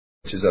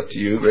which is up to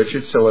you,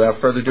 Richard. So without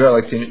further ado, I'd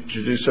like to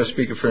introduce our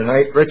speaker for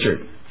tonight,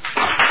 Richard.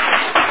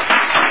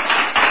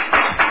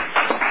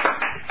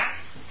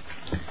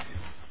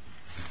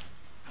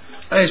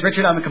 My name is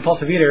Richard. I'm a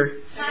compulsive eater.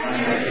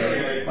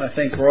 I want to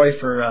thank Roy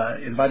for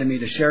inviting me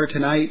to share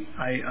tonight.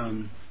 I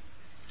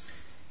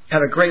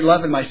have a great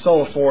love in my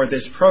soul for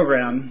this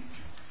program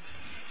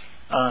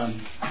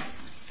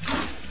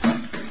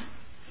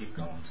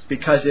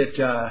because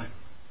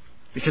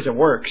it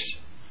works.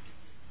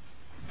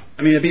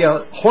 I mean, it'd be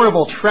a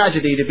horrible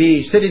tragedy to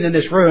be sitting in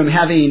this room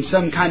having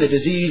some kind of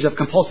disease of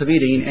compulsive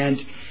eating,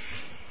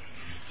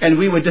 and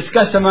we would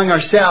discuss among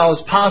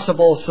ourselves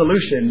possible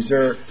solutions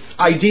or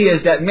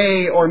ideas that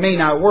may or may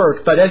not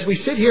work. But as we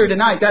sit here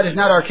tonight, that is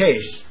not our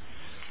case.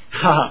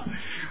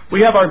 We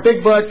have our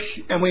big book,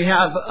 and we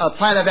have a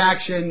plan of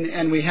action,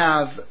 and we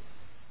have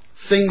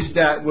things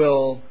that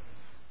will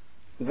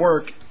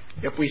work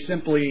if we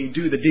simply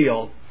do the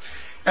deal.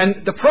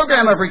 And the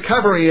program of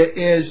recovery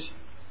is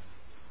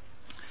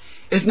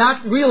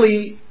not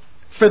really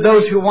for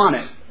those who want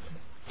it.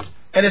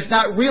 And it's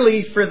not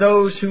really for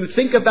those who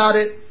think about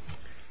it.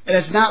 And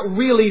it's not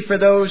really for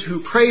those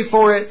who pray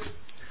for it.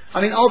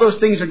 I mean, all those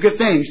things are good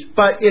things.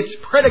 But it's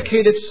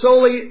predicated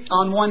solely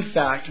on one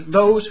fact: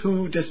 those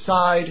who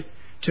decide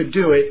to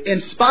do it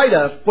in spite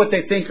of what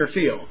they think or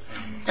feel.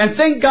 And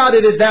thank God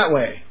it is that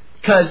way.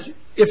 Because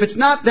if it's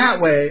not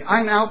that way,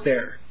 I'm out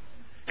there.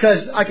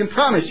 Because I can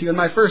promise you, in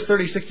my first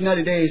 30, 60,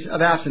 90 days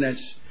of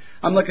abstinence,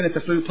 I'm looking at the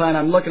food plan,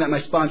 I'm looking at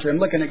my sponsor, I'm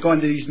looking at going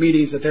to these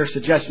meetings that they're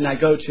suggesting I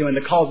go to and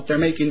the calls that they're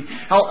making.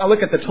 I'll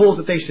look at the tools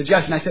that they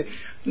suggest and I say,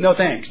 no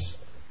thanks.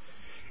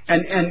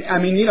 And I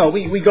mean, you know,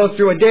 we go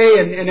through a day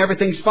and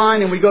everything's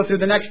fine, and we go through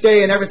the next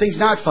day and everything's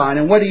not fine.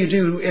 And what do you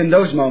do in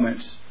those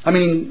moments? I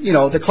mean, you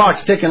know, the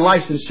clock's ticking,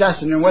 life's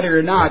incessant, and whether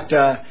or not,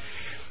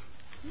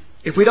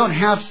 if we don't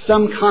have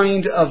some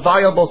kind of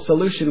viable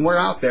solution, we're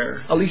out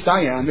there. At least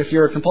I am, if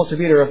you're a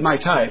compulsive eater of my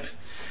type.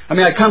 I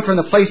mean, I come from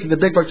the place that the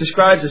big book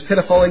describes as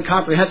pitiful,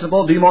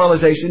 incomprehensible,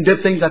 demoralization,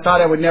 did things I thought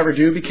I would never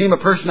do, became a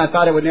person I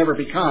thought I would never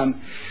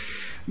become.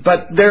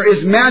 But there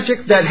is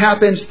magic that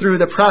happens through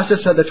the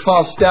process of the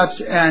 12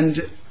 steps,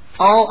 and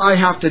all I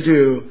have to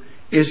do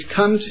is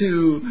come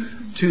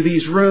to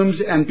these rooms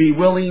and be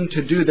willing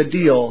to do the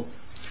deal.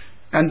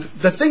 And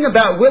the thing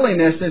about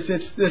willingness is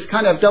it's this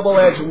kind of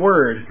double-edged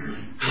word.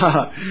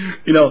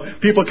 You know,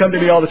 people come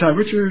to me all the time,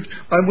 Richard,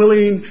 I'm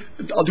willing,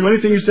 I'll do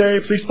anything you say,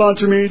 please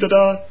sponsor me,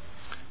 da-da.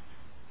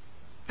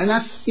 And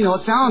that's, you know,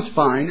 it sounds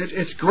fine,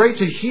 it's great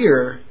to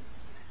hear.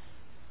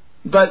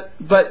 But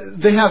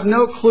they have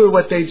no clue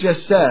what they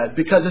just said.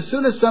 Because as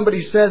soon as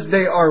somebody says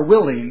they are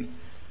willing,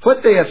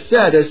 what they have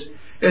said is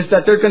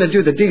that they're going to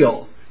do the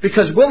deal.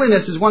 Because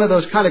willingness is one of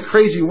those kind of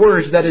crazy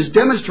words that is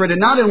demonstrated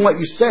not in what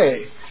you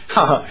say.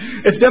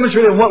 It's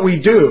demonstrated in what we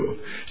do.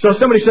 So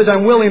somebody says,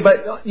 I'm willing,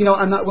 but, you know,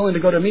 I'm not willing to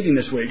go to a meeting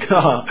this week.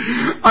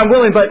 I'm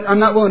willing, but I'm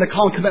not willing to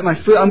call and commit my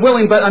food. I'm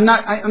willing, but I'm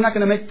not going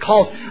to make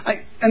calls.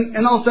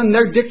 And all of a sudden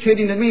they're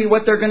dictating to me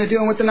what they're going to do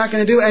and what they're not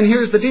going to do. And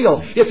here's the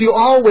deal. If you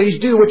always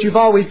do what you've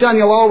always done,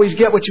 you'll always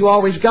get what you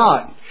always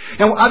got.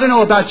 And I don't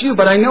know about you,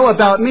 but I know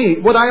about me.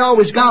 What I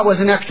always got was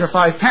an extra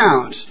 5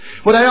 pounds.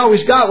 What I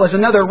always got was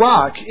another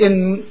rock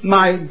in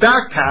my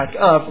backpack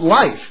of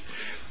life.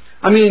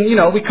 I mean, you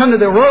know, we come to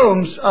the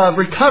rooms of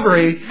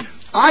recovery,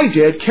 I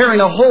did,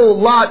 carrying a whole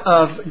lot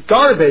of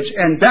garbage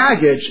and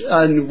baggage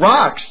and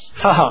rocks.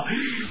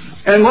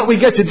 And what we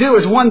get to do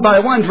is one by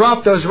one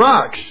drop those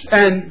rocks.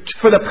 And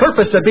for the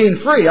purpose of being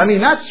free. I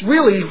mean, that's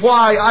really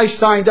why I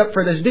signed up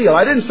for this deal.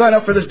 I didn't sign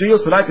up for this deal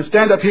so that I could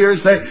stand up here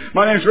and say,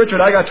 my name's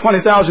Richard, I got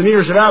 20,000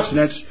 years of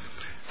abstinence.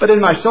 But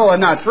in my soul, I'm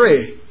not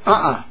free.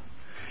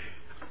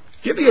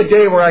 Give me a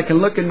day where I can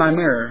look in my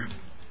mirror.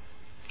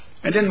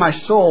 And in my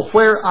soul,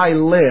 where I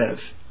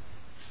live,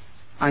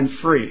 I'm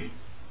free.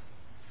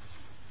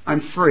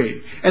 I'm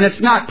free. And it's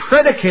not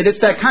predicated,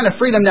 it's that kind of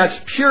freedom that's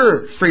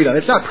pure freedom.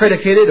 It's not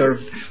predicated or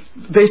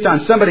based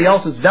on somebody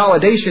else's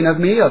validation of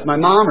me, of my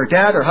mom or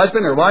dad or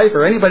husband or wife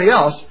or anybody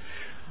else.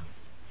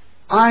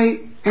 I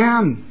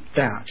am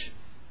that.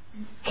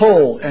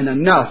 Whole and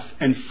enough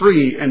and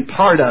free and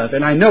part of.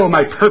 And I know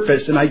my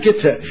purpose, and I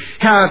get to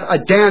have a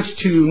dance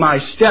to my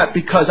step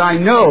because I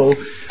know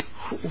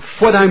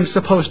what I'm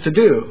supposed to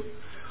do.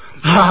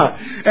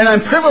 And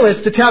I'm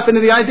privileged to tap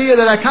into the idea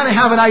that I kind of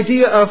have an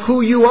idea of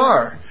who you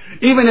are,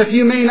 even if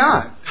you may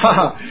not.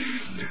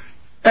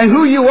 And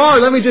who you are,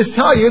 let me just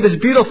tell you, this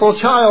beautiful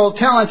child,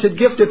 talented,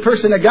 gifted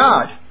person of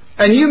God.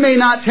 And you may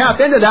not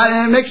tap into that,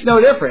 and it makes no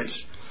difference.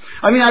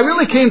 I mean, I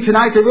really came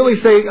tonight to really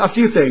say a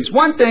few things.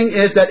 One thing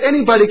is that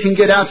anybody can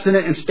get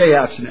abstinent and stay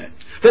abstinent.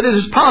 That it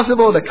is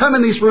possible to come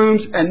in these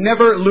rooms and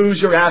never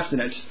lose your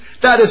abstinence.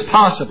 That is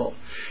possible.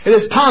 It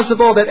is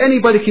possible that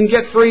anybody can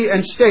get free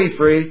and stay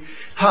free.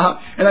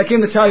 And I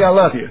came to tell you I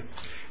love you.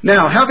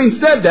 Now, having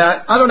said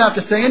that, I don't have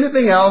to say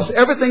anything else.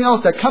 Everything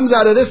else that comes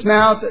out of this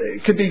mouth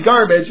could be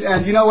garbage.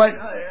 And you know what?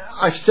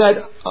 I've said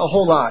a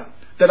whole lot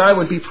that I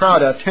would be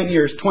proud of 10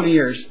 years, 20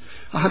 years,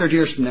 100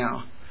 years from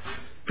now.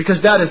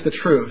 Because that is the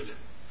truth.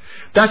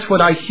 That's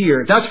what I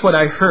hear. That's what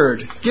I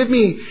heard. Give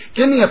me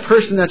a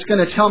person that's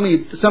going to tell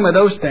me some of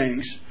those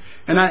things,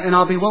 and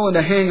I'll be willing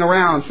to hang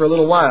around for a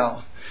little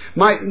while.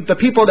 The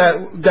people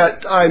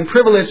that I'm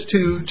privileged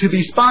to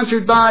be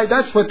sponsored by,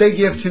 that's what they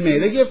give to me.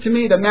 They give to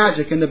me the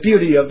magic and the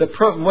beauty of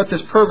what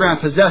this program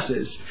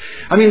possesses.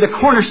 I mean, the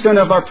cornerstone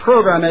of our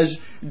program, as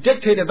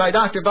dictated by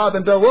Dr. Bob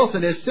and Bill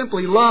Wilson, is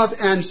simply love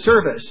and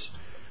service.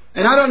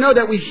 And I don't know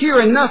that we hear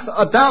enough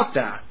about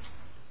that.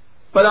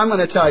 But I'm going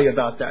to tell you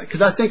about that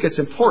because I think it's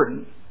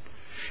important.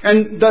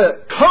 And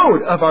the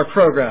code of our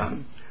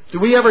program,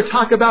 do we ever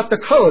talk about the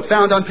code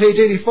found on page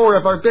 84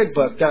 of our big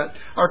book, that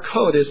our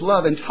code is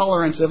love and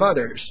tolerance of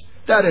others?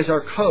 That is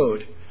our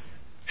code.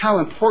 How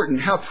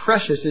important, how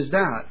precious is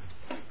that?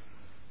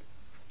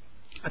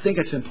 I think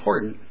it's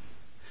important.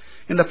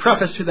 In the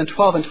preface to the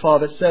 12 and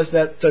 12, it says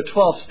that the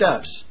 12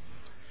 steps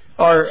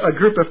are a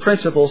group of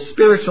principles,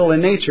 spiritual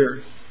in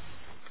nature,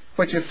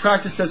 which if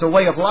practiced as a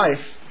way of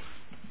life,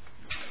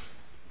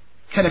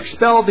 can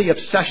expel the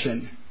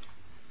obsession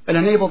and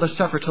enable the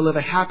sufferer to live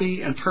a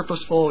happy and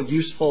purposeful,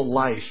 useful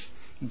life.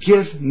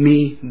 Give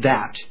me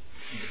that.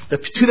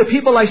 To the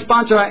people I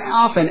sponsor, I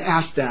often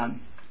ask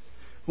them,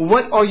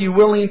 what are you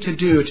willing to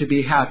do to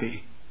be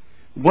happy?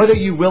 What are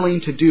you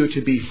willing to do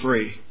to be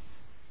free?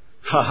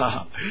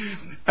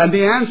 And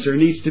the answer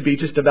needs to be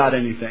just about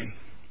anything.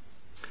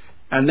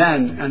 And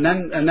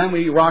then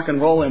we rock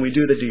and roll and we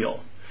do the deal.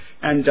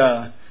 And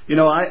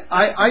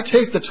I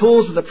take the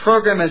tools of the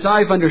program as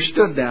I've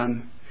understood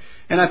them,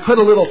 and I put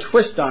a little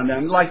twist on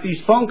them, like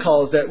these phone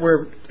calls that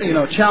we're,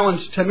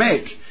 challenged to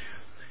make.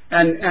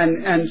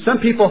 And some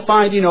people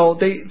find,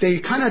 they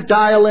kind of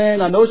dial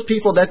in on those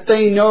people that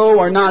they know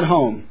are not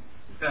home.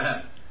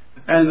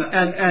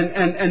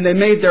 And they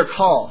made their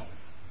call.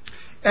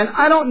 And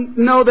I don't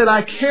know that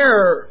I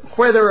care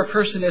whether a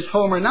person is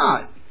home or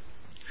not.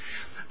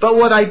 But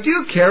what I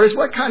do care is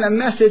what kind of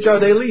message are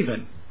they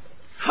leaving.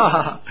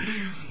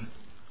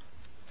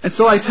 And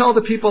so I tell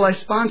the people I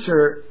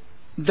sponsor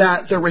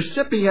that the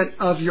recipient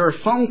of your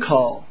phone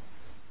call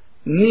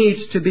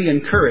needs to be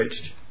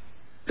encouraged.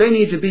 They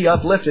need to be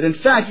uplifted. In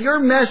fact, your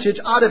message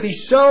ought to be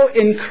so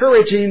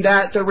encouraging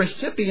that the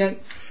recipient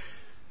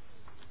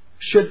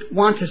should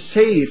want to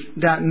save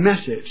that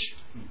message.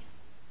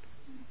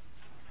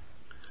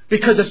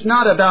 Because it's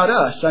not about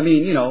us. I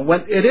mean,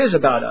 when it is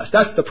about us.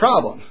 That's the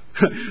problem.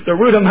 The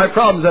root of my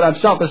problem is that I'm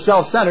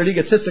self-centered,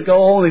 egotistical,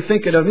 only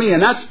thinking of me.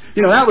 And that's,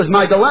 that was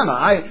my dilemma.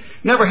 I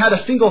never had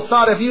a single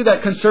thought of you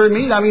that concerned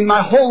me. I mean,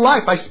 my whole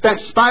life I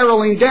spent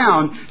spiraling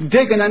down,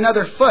 digging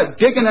another foot,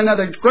 digging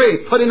another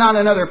grave, putting on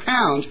another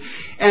pound.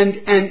 And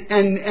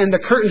the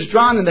curtain's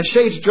drawn and the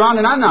shade's drawn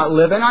and I'm not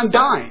living, I'm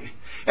dying.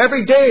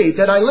 Every day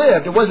that I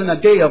lived, it wasn't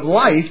a day of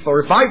life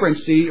or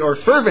vibrancy or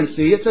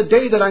fervency. It's a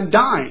day that I'm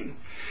dying.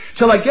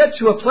 Till I get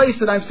to a place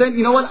that I'm saying,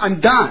 you know what, I'm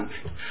done.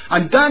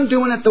 I'm done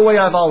doing it the way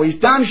I've always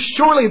done.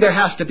 Surely there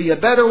has to be a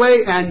better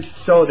way, and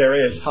so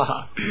there is.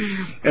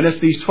 And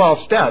it's these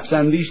 12 steps,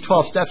 and these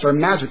 12 steps are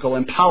magical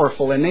and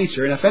powerful in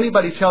nature. And if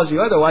anybody tells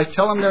you otherwise,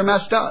 tell them they're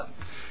messed up.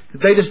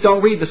 They just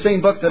don't read the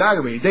same book that I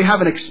read. They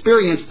haven't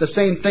experienced the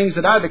same things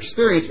that I've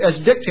experienced as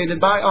dictated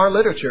by our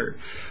literature.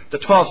 The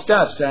 12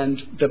 steps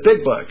and the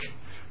big book.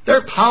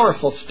 They're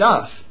powerful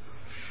stuff.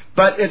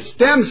 But it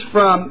stems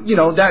from,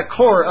 that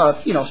core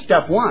of,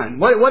 step one.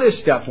 What is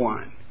step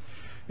one?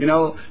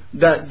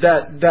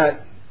 That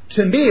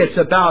to me it's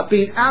about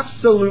being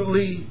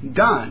absolutely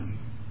done.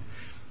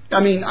 I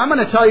mean, I'm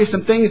going to tell you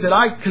some things that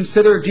I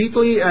consider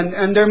deeply,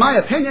 and they're my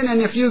opinion,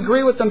 and if you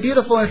agree with them,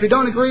 beautiful, and if you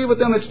don't agree with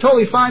them, it's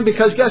totally fine,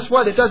 because guess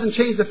what? It doesn't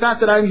change the fact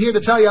that I'm here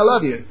to tell you I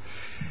love you.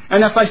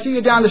 And if I see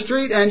you down the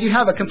street and you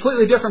have a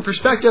completely different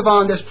perspective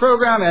on this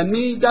program and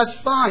me, that's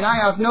fine. I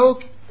have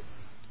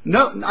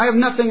I have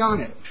nothing on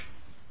it.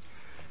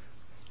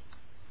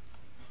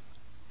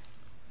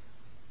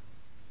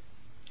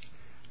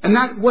 And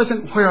that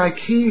wasn't where I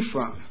came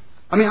from.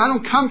 I mean, I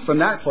don't come from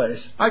that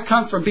place. I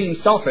come from being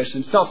selfish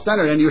and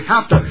self-centered, and you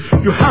have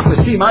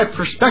to see my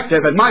perspective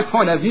and my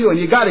point of view, and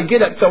you got to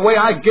get it the way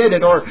I get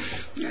it, or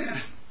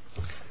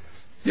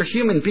you're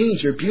human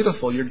beings, you're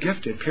beautiful, you're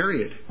gifted,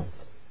 period.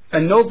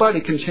 And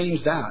nobody can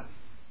change that.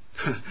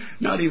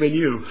 Not even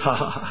you.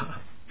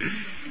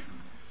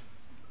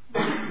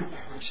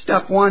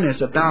 Step one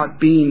is about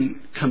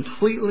being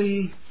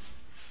completely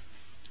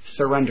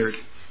surrendered.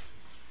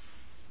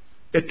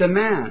 It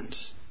demands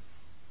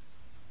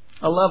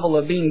a level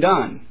of being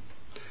done.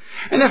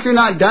 And if you're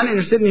not done and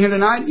you're sitting here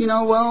tonight,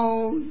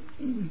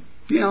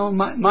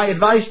 my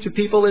advice to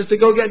people is to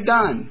go get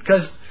done.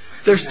 Because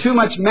there's too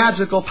much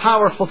magical,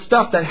 powerful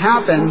stuff that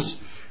happens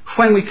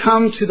when we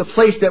come to the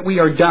place that we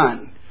are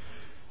done.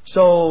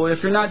 So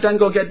if you're not done,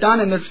 go get done.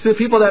 And the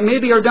people that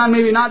maybe are done,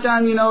 maybe not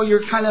done,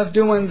 you're kind of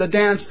doing the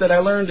dance that I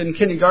learned in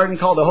kindergarten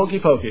called the hokey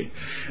pokey.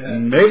 Yeah.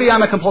 Maybe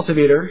I'm a compulsive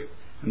eater.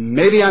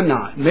 Maybe I'm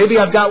not. Maybe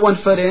I've got one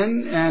foot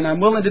in and I'm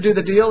willing to do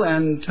the deal,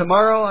 and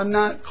tomorrow I'm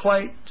not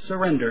quite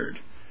surrendered.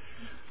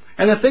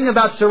 And the thing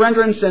about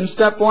surrenderance in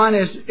step one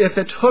is if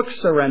it took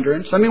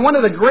surrenderance. I mean, one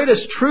of the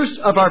greatest truths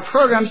of our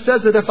program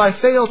says that if I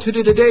fail to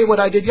do today what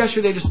I did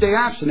yesterday to stay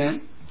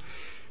abstinent,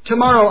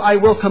 tomorrow I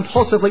will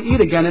compulsively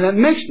eat again. And it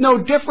makes no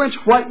difference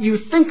what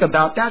you think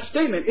about that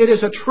statement. It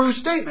is a true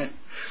statement.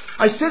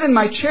 I sit in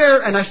my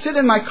chair and I sit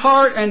in my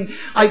car and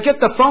I get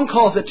the phone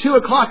calls at 2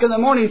 o'clock in the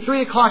morning,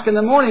 3 o'clock in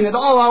the morning, at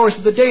all hours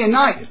of the day and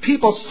night.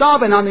 People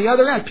sobbing on the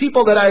other end.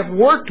 People that I've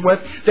worked with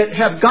that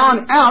have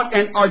gone out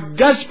and are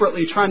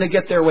desperately trying to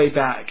get their way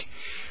back.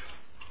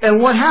 And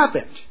what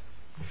happened?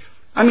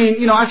 I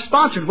mean, I've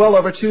sponsored well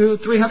over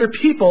 200-300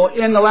 people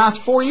in the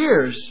last 4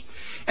 years.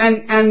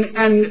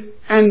 And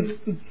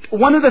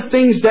one of the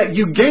things that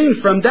you gain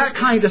from that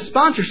kind of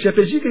sponsorship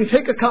is you can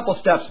take a couple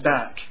steps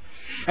back.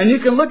 And you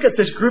can look at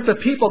this group of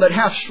people that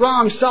have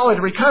strong, solid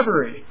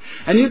recovery.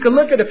 And you can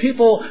look at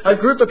a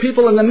group of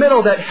people in the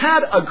middle that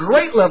had a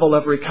great level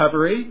of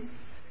recovery,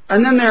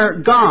 and then they're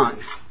gone.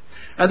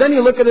 And then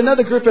you look at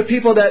another group of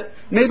people that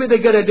maybe they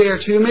get a day or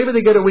two, maybe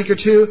they get a week or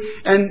two,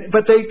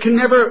 but they can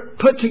never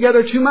put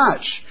together too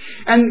much.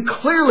 And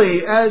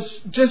clearly, as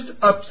just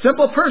a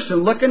simple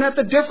person looking at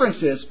the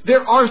differences,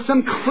 there are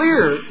some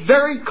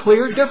very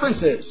clear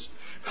differences.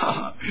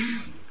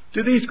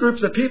 To these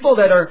groups of people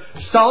that are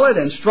solid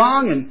and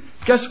strong, and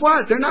guess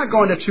what? They're not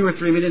going to 2 or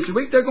 3 meetings a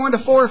week. They're going to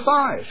 4 or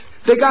 5.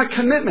 They got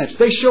commitments.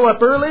 They show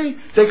up early.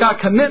 They got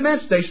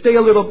commitments. They stay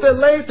a little bit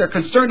late. They're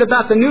concerned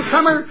about the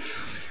newcomer.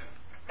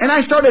 And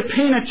I started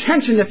paying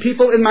attention to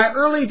people in my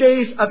early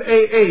days of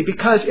AA,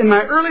 because in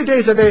my early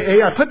days of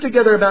AA, I put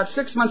together about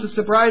 6 months of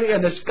sobriety,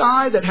 and this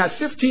guy that had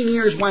 15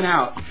 years went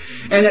out.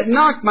 And it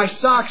knocked my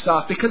socks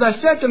off, because I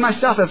said to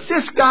myself, if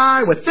this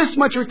guy with this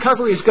much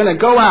recovery is going to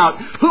go out,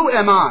 who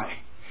am I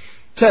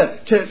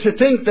to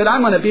think that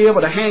I'm going to be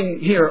able to hang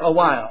here a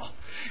while?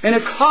 And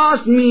it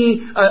caused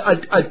me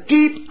a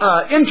deep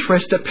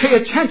interest to pay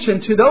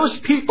attention to those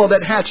people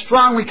that had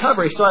strong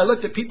recovery. So I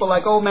looked at people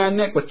like Old Man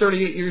Nick with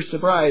 38 years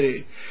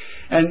sobriety,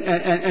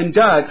 and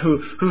Doug,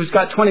 who's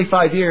got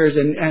 25 years,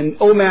 and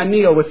Old Man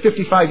Neil with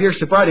 55 years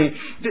sobriety,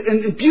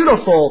 and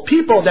beautiful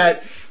people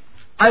that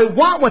I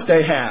want what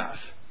they have.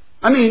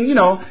 I mean,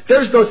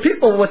 there's those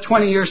people with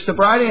 20 years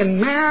sobriety,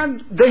 and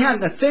man, they had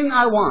the thing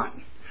I want.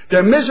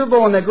 They're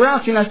miserable and they're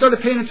grouchy, and I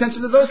started paying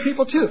attention to those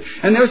people too.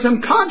 And there's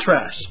some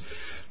contrast,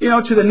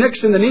 to the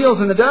Nicks and the Neils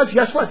and the Dougs.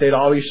 Guess what? They'd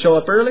always show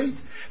up early.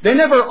 They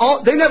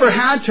never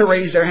had to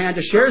raise their hand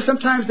to share.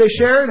 Sometimes they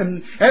shared,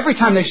 and every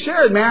time they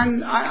shared,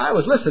 man, I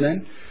was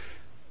listening.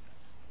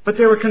 But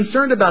they were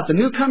concerned about the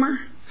newcomer.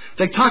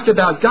 They talked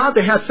about God.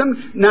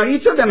 Now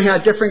each of them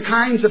had different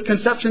kinds of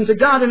conceptions of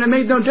God, and it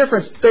made no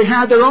difference. They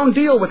had their own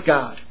deal with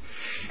God.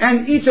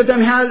 And each of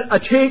them had a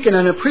take and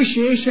an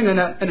appreciation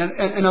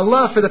and a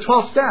love for the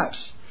 12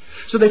 steps.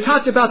 So they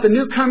talked about the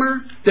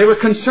newcomer. They were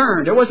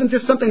concerned. It wasn't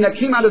just something that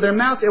came out of their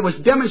mouth. It was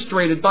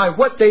demonstrated by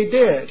what they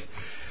did.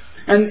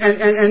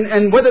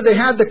 And whether they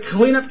had the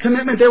cleanup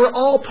commitment, they were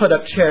all put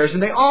up chairs,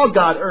 and they all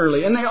got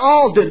early, and they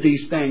all did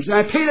these things. And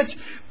I paid it.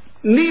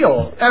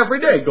 Neil,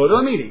 every day, go to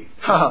a meeting.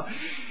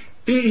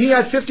 He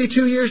had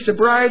 52 years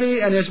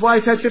sobriety, and his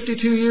wife had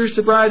 52 years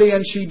sobriety,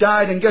 and she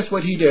died, and guess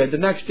what he did? The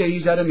next day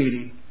he's at a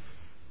meeting.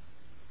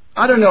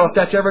 I don't know if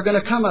that's ever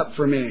going to come up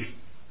for me.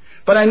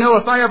 But I know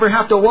if I ever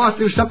have to walk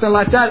through something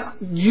like that,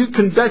 you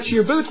can bet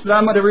your boots that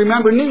I'm going to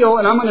remember Neil,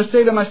 and I'm going to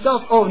say to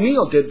myself, oh,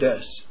 Neil did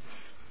this.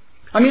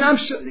 I mean, I'm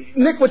sure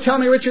Nick would tell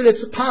me, Richard,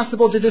 it's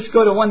possible to just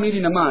go to one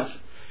meeting a month.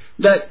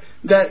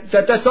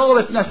 That's all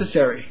that's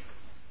necessary.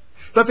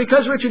 But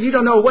because, Richard, you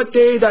don't know what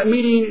day that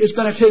meeting is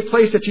going to take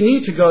place that you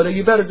need to go to,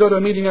 you better go to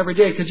a meeting every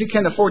day, because you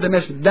can't afford to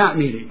miss that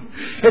meeting.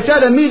 It's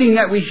at a meeting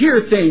that we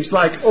hear things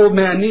like Old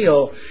Man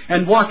Neil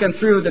and walking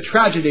through the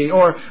tragedy,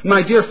 or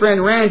my dear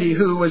friend Randy,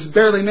 who was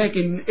barely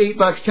making $8,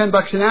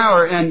 $10 an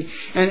hour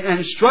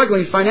and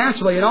struggling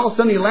financially, and all of a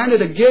sudden he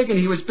landed a gig and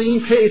he was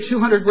being paid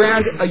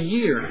 $200,000 a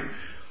year.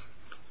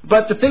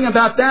 But the thing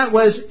about that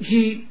was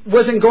he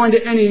wasn't going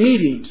to any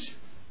meetings.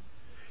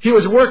 He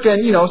was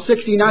working,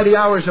 60, 90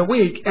 hours a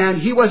week,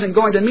 and he wasn't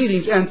going to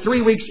meetings. And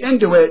 3 weeks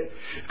into it,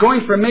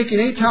 going from making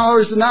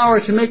 $8 an hour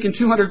to making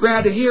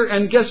 $200,000 a year,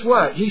 and guess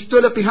what? He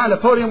stood up behind the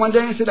podium one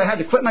day and said, I had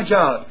to quit my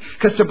job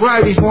because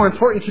sobriety is more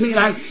important to me,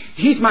 and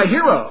he's my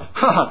hero.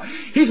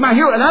 He's my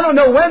hero, and I don't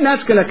know when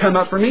that's going to come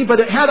up for me,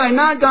 but had I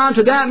not gone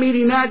to that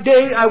meeting that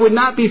day, I would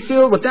not be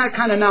filled with that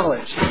kind of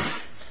knowledge.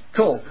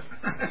 Cool.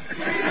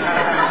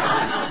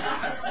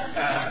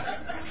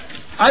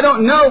 I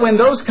don't know when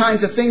those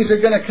kinds of things are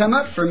going to come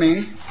up for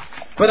me,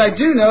 but I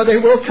do know they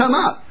will come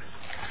up.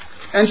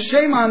 And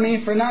shame on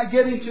me for not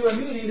getting to a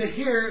meeting to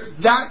hear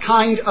that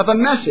kind of a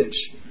message.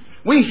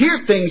 We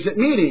hear things at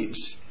meetings.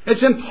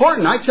 It's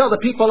important. I tell the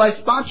people I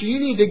sponsor, you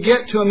need to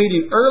get to a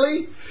meeting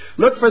early.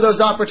 Look for those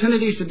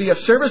opportunities to be of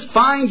service.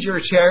 Find your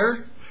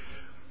chair.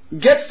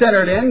 Get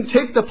centered in.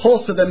 Take the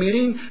pulse of the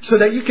meeting so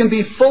that you can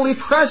be fully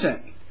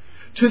present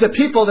to the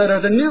people that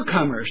are the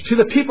newcomers, to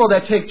the people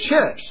that take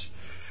chips.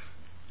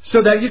 So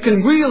that you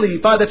can really,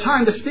 by the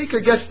time the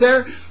speaker gets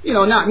there,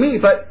 not me,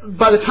 but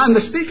by the time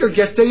the speaker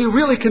gets there, you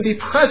really can be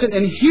present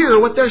and hear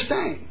what they're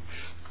saying.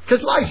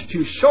 Because life's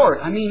too short.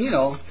 I mean,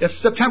 if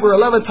September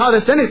 11th taught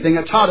us anything,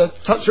 it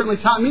certainly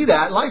taught me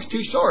that. Life's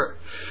too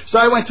short. So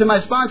I went to my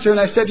sponsor and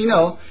I said,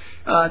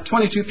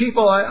 22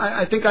 people.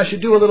 I think I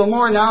should do a little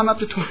more. Now I'm up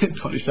to 20,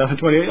 27,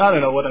 28. I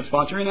don't know what I'm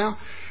sponsoring now.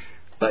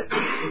 But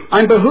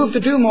I'm behooved to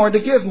do more, to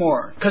give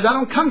more. Because I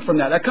don't come from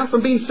that. I come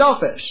from being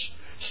selfish.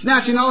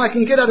 Snatching all I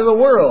can get out of the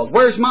world.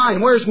 Where's mine?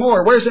 Where's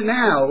more? Where's it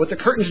now? With the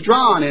curtains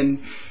drawn and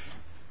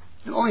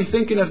only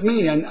thinking of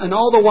me. And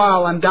all the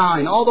while I'm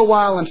dying. All the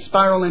while I'm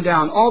spiraling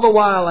down. All the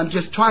while I'm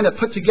just trying to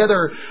put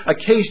together a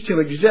case to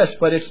exist.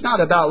 But it's not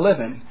about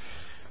living.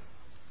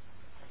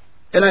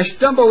 And I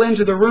stumble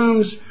into the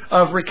rooms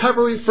of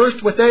recovery,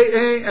 first with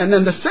AA, and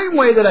then the same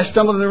way that I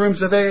stumble in the rooms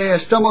of AA, I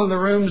stumble in the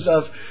rooms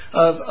of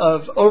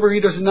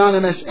Overeaters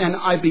Anonymous, and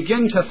I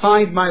begin to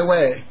find my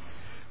way.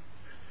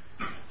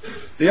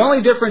 The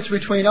only difference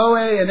between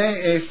OA and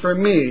AA for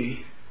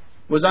me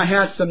was I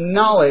had some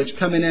knowledge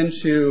coming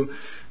into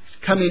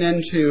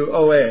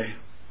OA.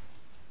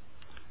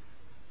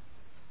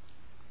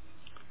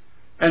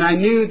 And I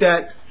knew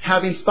that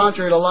having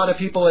sponsored a lot of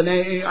people in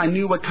AA, I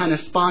knew what kind of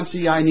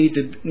sponsee I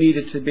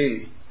needed to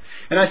be.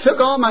 And I took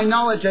all my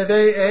knowledge of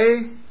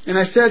AA, and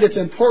I said it's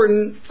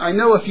important. I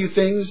know a few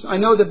things. I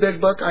know the big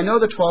book. I know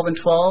the 12 and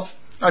 12.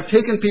 I've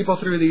taken people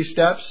through these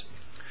steps.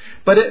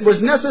 But it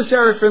was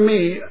necessary for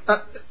me,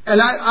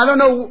 and I don't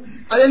know,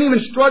 I didn't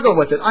even struggle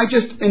with it. I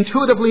just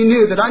intuitively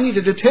knew that I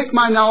needed to take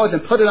my knowledge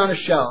and put it on a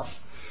shelf.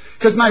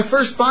 Because my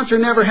first sponsor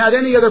never had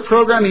any other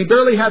program. He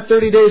barely had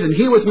 30 days, and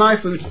he was my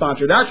food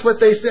sponsor. That's what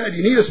they said.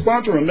 You need a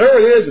sponsor, and there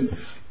it is.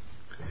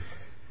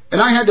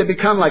 And I had to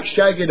become like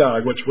Shaggy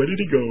Dog. Which way did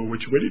he go?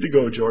 Which way did he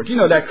go, George? You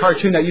know that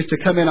cartoon that used to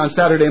come in on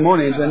Saturday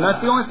mornings, and that's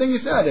the only thing he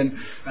said. And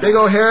big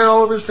old hair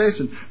all over his face,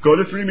 and go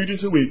to 3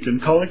 meetings a week,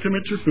 and call and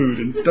commit your food,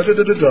 and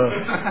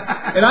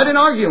da-da-da-da-da. And I didn't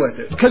argue with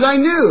it, because I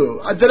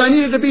knew that I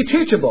needed to be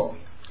teachable.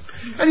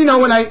 And you know,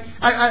 when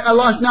I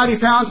lost 90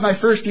 pounds my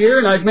first year,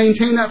 and I've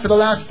maintained that for the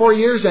last 4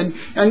 years, and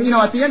you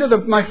know, at the end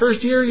of my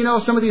first year, you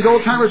know, some of these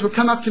old timers would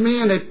come up to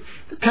me and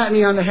they'd pat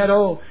me on the head.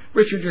 Oh,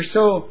 Richard, you're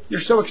so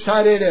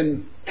excited,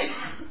 and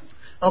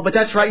oh, but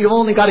that's right, you've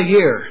only got a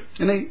year.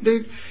 And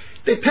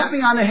they pat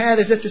me on the head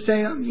as if to say,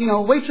 you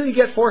know, wait till you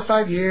get 4 or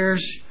 5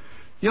 years,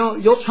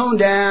 you'll tone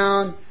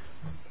down.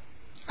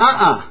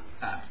 I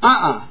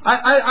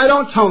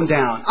don't tone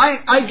down.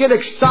 I get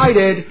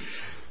excited.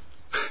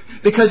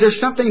 Because there's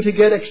something to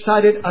get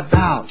excited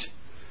about.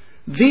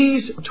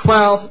 These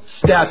 12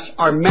 steps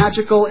are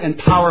magical and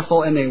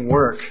powerful, and they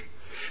work.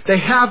 They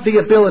have the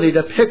ability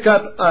to pick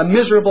up a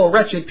miserable,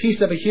 wretched piece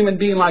of a human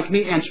being like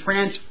me and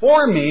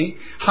transform me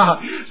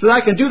so that I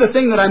can do the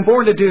thing that I'm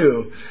born to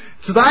do.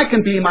 So that I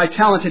can be my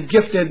talented,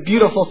 gifted,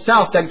 beautiful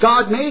self that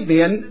God made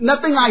me. And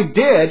nothing I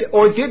did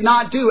or did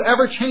not do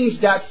ever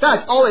changed that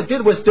fact. All it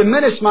did was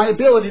diminish my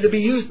ability to be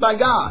used by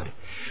God,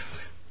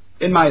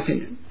 in my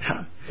opinion.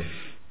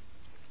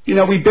 You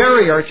know, we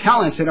bury our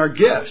talents and our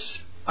gifts.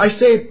 I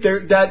say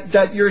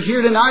that you're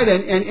here tonight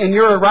and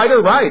you're a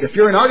writer, write. If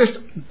you're an artist,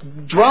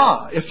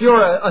 draw. If you're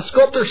a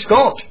sculptor,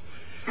 sculpt.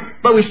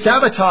 But we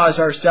sabotage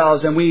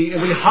ourselves and we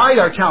hide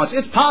our talents.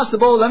 It's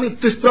possible, let me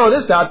just throw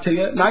this out to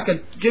you, and I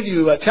could give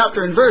you a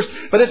chapter and verse,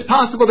 but it's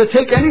possible to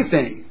take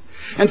anything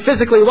and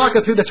physically walk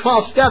it through the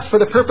 12 steps for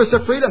the purpose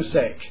of freedom's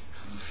sake.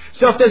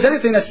 So if there's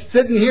anything that's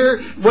sitting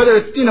here, whether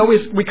it's, you know,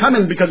 we come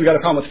in because we got a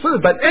problem with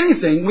food, but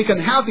anything, we can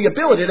have the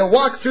ability to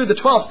walk through the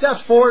 12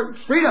 steps for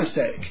freedom's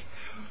sake.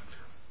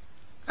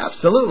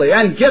 Absolutely.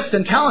 And gifts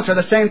and talents are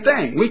the same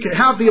thing. We can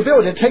have the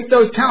ability to take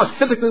those talents,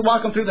 physically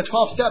walk them through the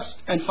 12 steps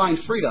and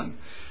find freedom.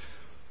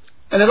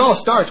 And it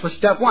all starts with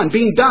step 1,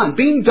 being done.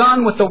 Being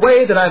done with the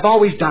way that I've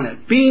always done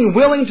it. Being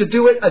willing to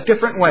do it a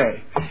different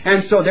way.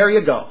 And so there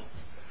you go.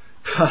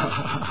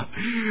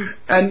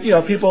 And, you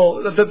know,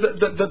 people,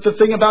 the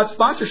thing about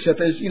sponsorship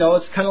is, you know,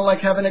 it's kind of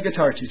like having a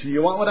guitar teacher.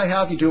 You want what I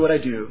have, you do what I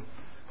do.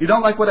 You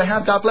don't like what I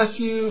have, God bless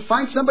you,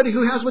 find somebody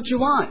who has what you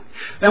want.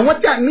 And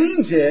what that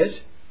means is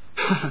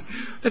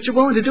that you're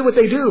willing to do what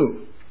they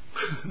do.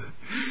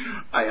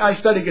 I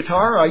studied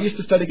guitar, I used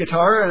to study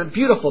guitar, and a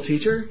beautiful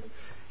teacher.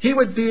 He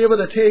would be able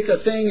to take a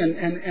thing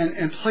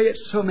and play it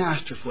so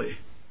masterfully.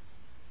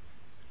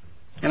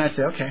 And I'd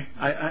say, okay,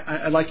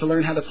 I'd like to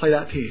learn how to play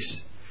that piece.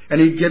 And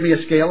he'd give me a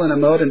scale and a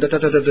mode and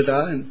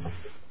da-da-da-da-da-da. And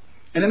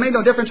it made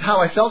no difference how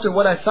I felt or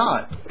what I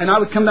thought. And I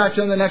would come back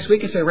to him the next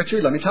week and say,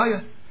 Richard, let me tell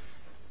you,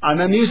 I'm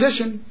a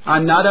musician.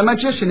 I'm not a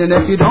magician. And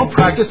if you don't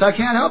practice, I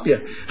can't help you.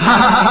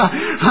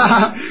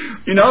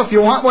 You know, if you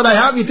want what I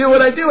have, you do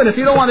what I do. And if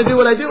you don't want to do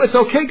what I do, it's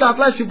okay, God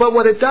bless you. But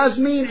what it does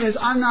mean is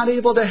I'm not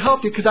able to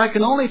help you because I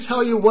can only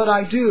tell you what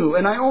I do.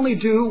 And I only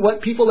do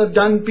what people have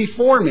done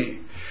before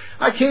me.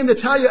 I came to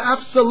tell you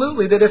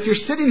absolutely that if you're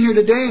sitting here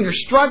today and you're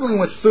struggling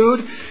with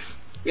food,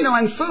 you know,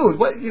 and food,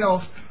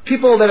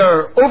 people that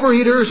are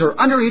overeaters or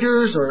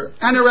undereaters or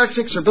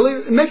anorexics or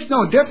bulimics, it makes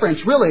no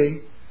difference,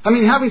 really. I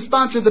mean, having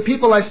sponsored the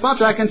people I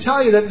sponsor, I can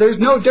tell you that there's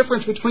no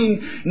difference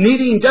between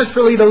needing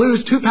desperately to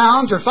lose 2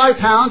 pounds or 5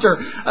 pounds or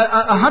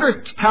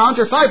 100 pounds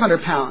or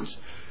 500 pounds.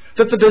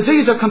 That the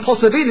disease of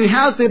compulsive eating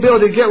has the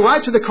ability to get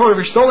right to the core of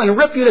your soul and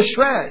rip you to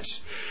shreds.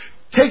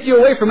 Take you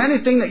away from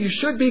anything that you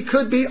should be,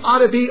 could be, ought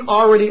to be,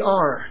 already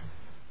are.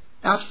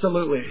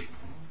 Absolutely.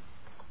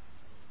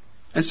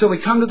 And so we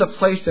come to the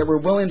place that we're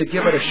willing to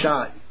give it a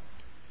shot.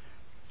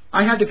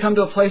 I had to come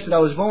to a place that I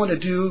was willing to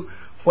do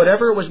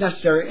whatever was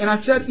necessary. And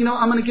I said,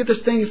 I'm going to give this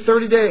thing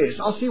 30 days.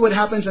 I'll see what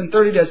happens in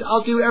 30 days.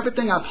 I'll do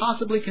everything I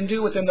possibly can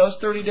do within those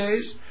 30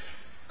 days.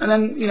 And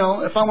then,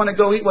 if I want to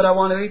go eat what I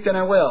want to eat, then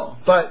I will.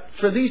 But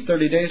for these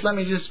 30 days, let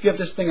me just give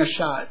this thing a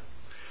shot.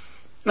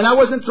 And I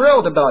wasn't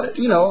thrilled about it.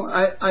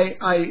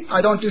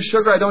 I don't do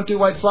sugar. I don't do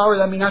white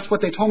flour. I mean, that's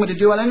what they told me to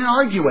do. And I didn't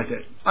argue with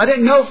it. I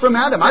didn't know from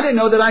Adam. I didn't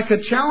know that I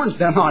could challenge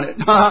them on it.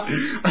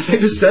 They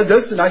just said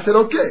this, and I said,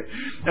 okay.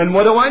 And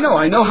what do I know?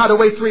 I know how to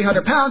weigh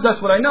 300 pounds.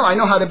 That's what I know. I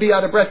know how to be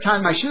out of breath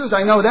tying my shoes.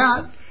 I know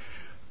that.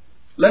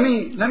 Let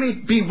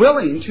me be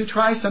willing to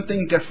try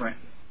something different.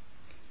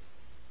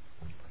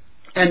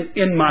 And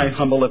in my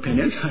humble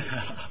opinion,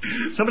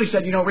 somebody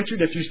said, Richard,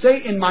 if you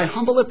say in my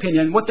humble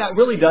opinion, what that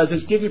really does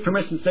is give you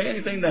permission to say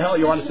anything the hell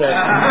you want to say.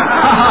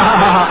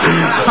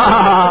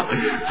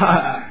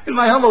 In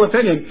my humble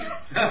opinion,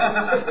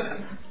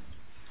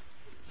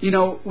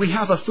 we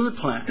have a food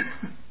plan.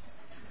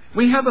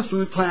 We have a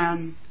food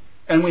plan,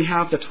 and we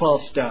have the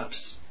 12 steps.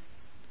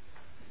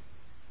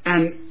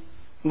 And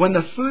when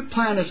the food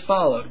plan is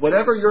followed,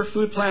 whatever your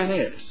food plan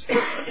is,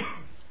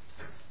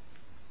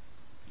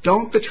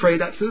 don't betray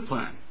that food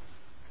plan.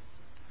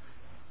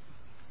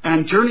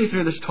 And journey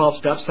through this 12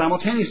 steps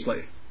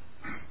simultaneously.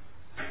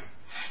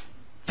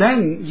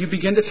 Then you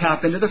begin to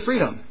tap into the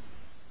freedom.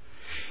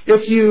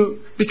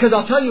 Because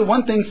I'll tell you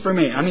one thing for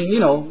me. I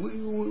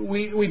mean,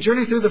 we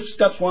journey through the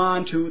steps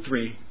 1, 2,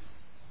 3.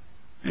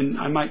 And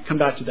I might come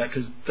back to that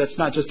because that's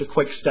not just a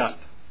quick step.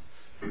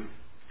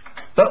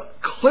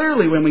 But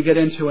clearly when we get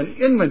into an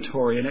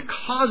inventory and it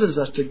causes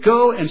us to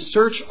go and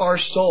search our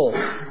soul,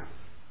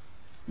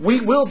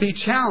 we will be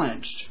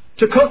challenged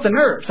to coat the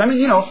nerves. I mean,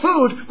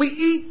 food, we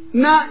eat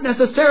not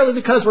necessarily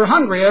because we're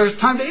hungry or it's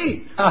time to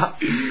eat.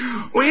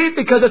 We eat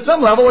because at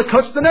some level it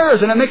coats the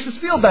nerves and it makes us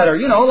feel better.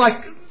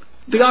 Like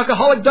the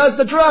alcoholic does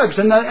the drugs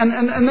and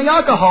the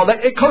alcohol,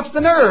 it coats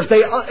the nerves.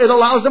 It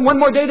allows them one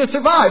more day to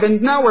survive.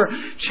 And now we're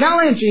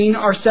challenging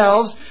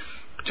ourselves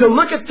to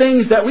look at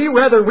things that we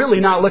rather really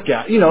not look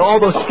at. All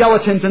those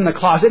skeletons in the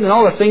closet and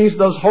all the things,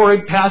 those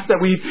horrid past that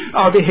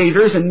our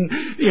behaviors and,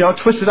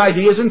 twisted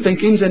ideas and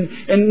thinkings.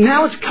 And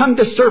now it's come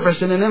to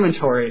surface in an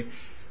inventory.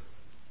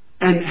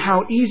 And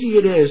how easy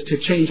it is to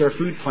change our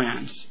food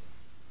plans.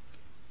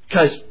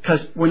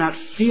 Because we're not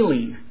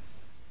feeling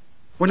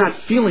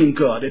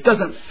good. It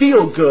doesn't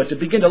feel good to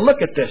begin to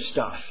look at this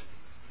stuff.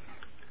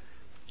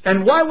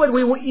 And why would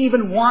we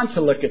even want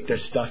to look at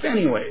this stuff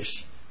anyways?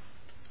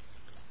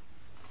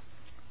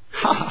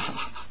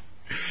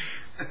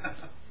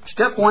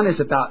 Step 1 is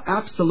about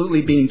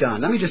absolutely being done.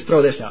 Let me just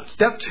throw this out.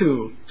 Step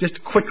 2,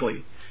 just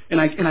quickly,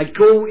 and I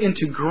go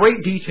into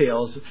great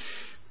details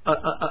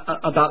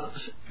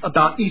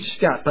about each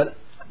step, but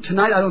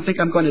tonight I don't think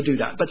I'm going to do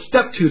that. But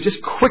step 2,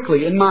 just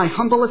quickly, in my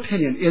humble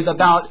opinion, is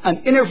about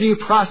an interview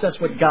process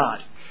with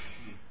God.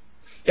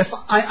 If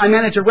I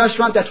manage a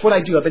restaurant, that's what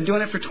I do. I've been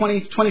doing it for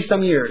 20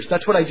 some years.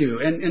 That's what I do.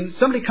 And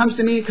somebody comes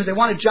to me because they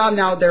want a job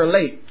now, they're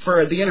late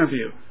for the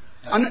interview.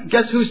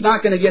 Guess who's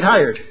not going to get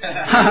hired?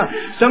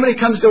 Somebody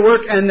comes to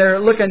work and they're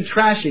looking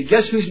trashy.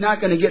 Guess who's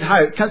not going to get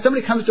hired?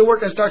 Somebody comes to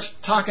work and starts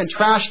talking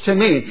trash to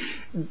me.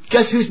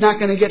 Guess who's not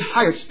going to get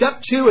hired?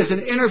 Step 2 is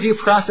an interview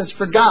process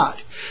for God.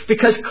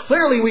 Because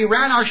clearly we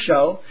ran our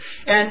show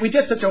and we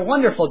did such a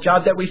wonderful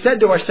job that we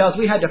said to ourselves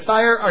we had to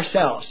fire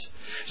ourselves.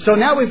 So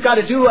now we've got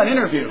to do an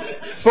interview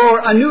for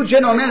a new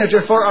general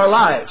manager for our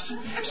lives.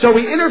 So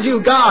we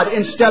interview God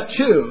in step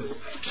 2.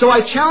 So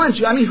I challenge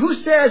you. I mean, who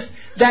says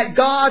that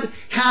God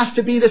has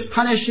to be this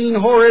punishing,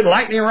 horrid,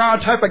 lightning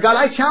rod type of God?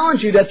 I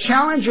challenge you to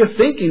challenge your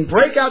thinking.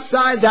 Break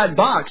outside that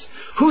box.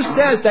 Who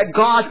says that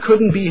God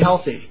couldn't be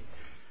healthy?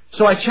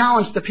 So I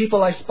challenge the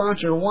people I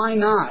sponsor. Why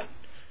not?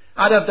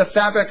 Out of the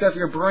fabric of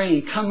your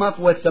brain, come up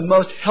with the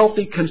most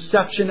healthy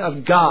conception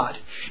of God.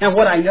 And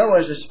what I know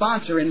as a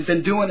sponsor, and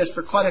been doing this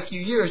for quite a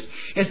few years,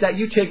 is that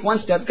you take 1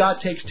 step,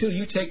 God takes 2.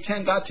 You take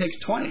 10, God takes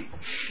 20.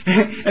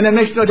 And it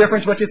makes no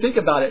difference what you think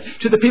about it.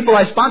 To the people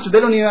I sponsor,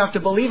 they don't even have to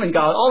believe in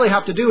God. All they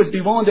have to do is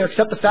be willing to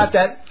accept the fact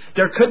that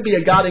there could be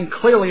a God, and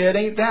clearly it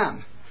ain't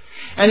them.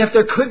 And if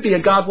there could be a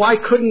God, why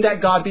couldn't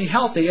that God be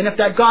healthy? And if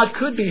that God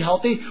could be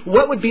healthy,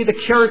 what would be the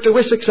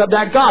characteristics of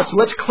that God? So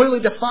let's clearly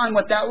define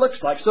what that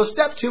looks like. So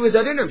step 2 is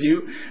that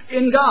interview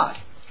in God.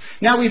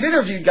 Now we've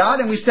interviewed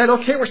God and we said,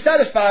 okay, we're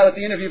satisfied with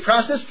the interview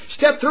process.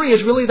 Step 3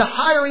 is really the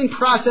hiring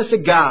process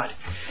of God.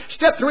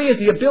 Step 3 is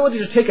the ability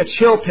to take a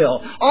chill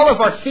pill. All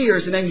of our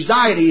fears and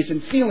anxieties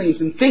and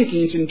feelings and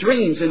thinkings and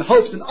dreams and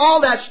hopes and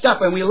all that stuff,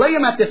 and we lay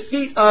them at the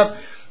feet of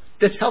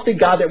this healthy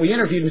God that we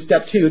interviewed in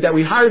step 2, that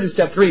we hired in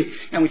step 3,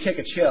 and we take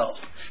a chill.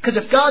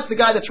 Because if God's the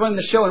guy that's running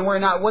the show and we're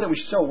not, what are we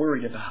so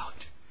worried about?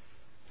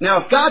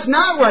 Now, if God's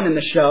not running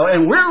the show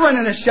and we're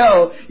running the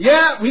show,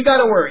 yeah, we got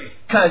to worry.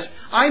 Because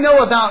I know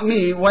about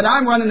me, when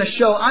I'm running the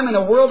show, I'm in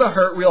a world of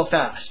hurt real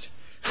fast.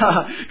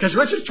 Because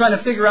Richard's trying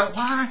to figure out,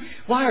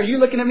 why are you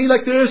looking at me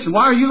like this? And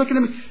why are you looking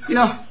at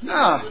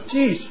me?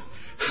 Geez.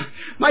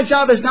 My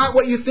job is not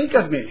what you think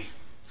of me.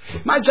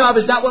 My job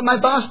is not what my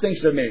boss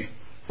thinks of me.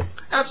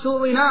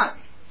 Absolutely not.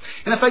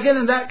 And if I get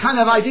into that kind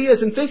of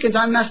ideas and thinkings,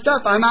 I'm messed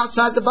up. I'm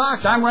outside the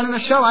box. I'm running a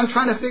show. I'm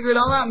trying to figure it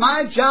all out.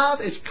 My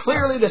job is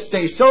clearly to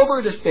stay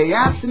sober, to stay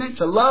abstinent,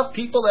 to love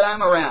people that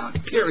I'm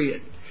around.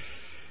 Period.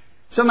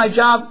 So my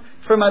job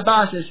for my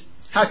boss is,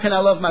 how can I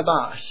love my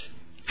boss?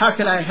 How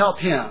can I help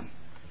him?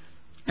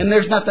 And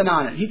there's nothing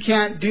on it. He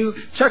can't do...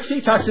 Chuck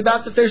C. talks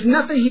about that there's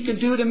nothing he can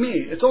do to me.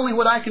 It's only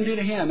what I can do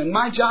to him. And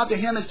my job to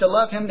him is to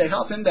love him, to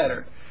help him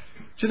better.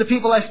 To the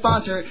people I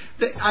sponsor,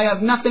 I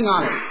have nothing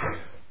on it.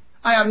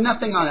 I have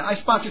nothing on it. I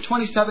sponsor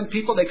 27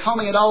 people. They call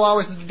me at all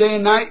hours of the day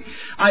and night.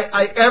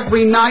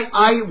 Every night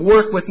I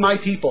work with my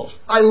people.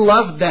 I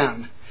love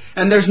them.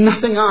 And there's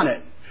nothing on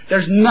it.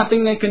 There's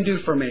nothing they can do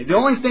for me. The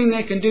only thing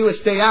they can do is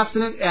stay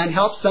abstinent and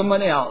help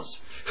someone else.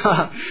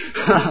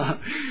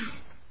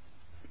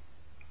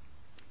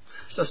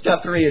 So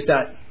step 3 is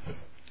that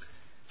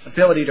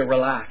ability to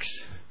relax.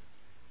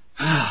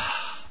 And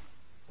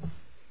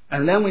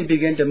then we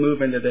begin to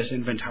move into this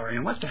inventory.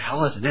 And what the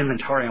hell is an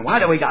inventory? And why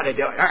do we got to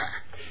do it?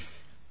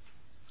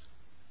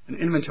 An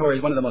inventory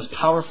is one of the most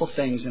powerful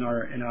things in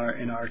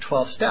our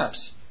 12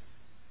 steps.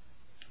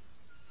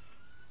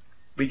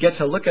 We get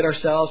to look at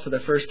ourselves for the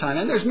first time.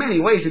 And there's many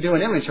ways to do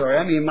an inventory.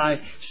 I mean, my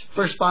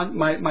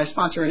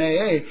sponsor in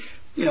AA,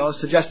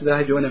 suggested that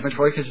I do an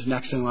inventory because he's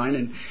next in line,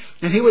 and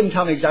he wouldn't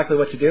tell me exactly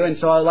what to do. And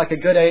so, like a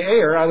good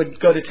AAer, I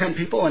would go to 10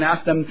 people and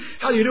ask them,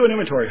 "How do you do an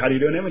inventory? How do you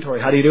do an inventory?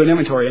 How do you do an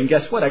inventory?" And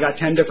guess what? I got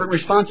 10 different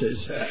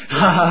responses.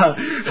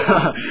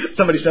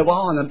 Somebody said,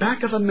 "Well, on the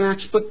back of a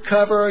matchbook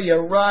cover, you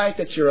write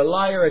that you're a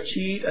liar, a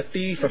cheat, a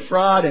thief, a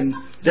fraud, and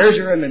there's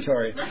your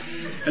inventory."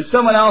 And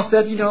someone else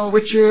said,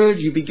 "Richard,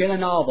 you begin a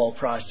novel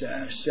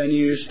process, and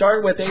you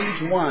start with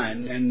age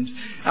 1, and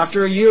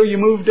after a year you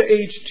move to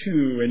age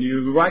 2, and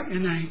you write,"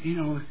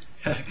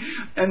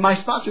 and my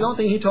sponsor, the only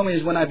thing he told me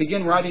is, when I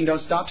begin writing,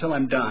 don't stop till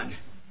I'm done.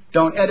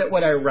 Don't edit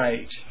what I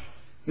write.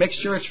 Make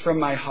sure it's from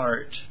my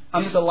heart,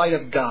 under the light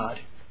of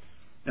God.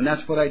 And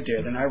that's what I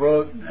did. And I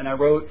wrote, and I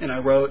wrote, and I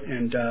wrote,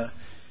 and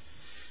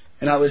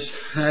I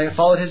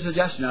followed his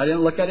suggestion. I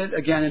didn't look at it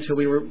again until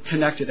we were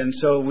connected. And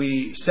so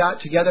we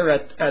sat together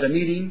at a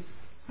meeting.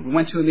 We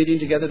went to a meeting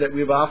together that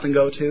we often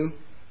go to.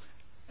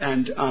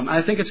 And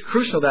I think it's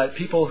crucial that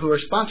people who are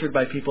sponsored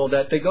by people,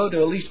 that they go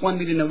to at least one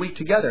meeting a week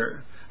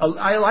together.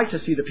 I like to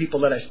see the people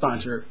that I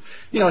sponsor.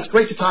 It's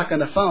great to talk on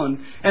the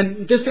phone.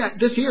 And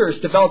this year has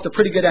developed a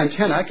pretty good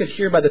antenna. I could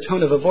hear by the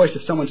tone of a voice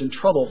if someone's in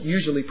trouble,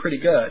 usually pretty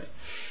good.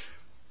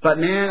 But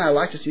man, I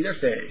like to see their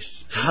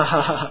face.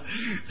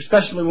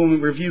 Especially when we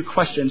review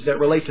questions that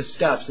relate to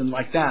steps and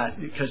like that,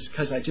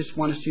 because I just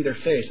want to see their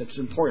face. It's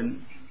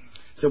important.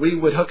 So we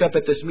would hook up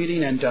at this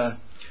meeting, and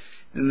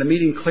the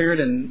meeting cleared,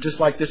 and just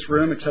like this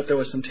room, except there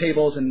was some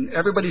tables, and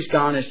everybody's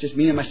gone. It's just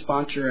me and my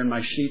sponsor and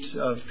my sheets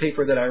of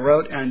paper that I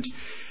wrote. And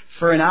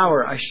for an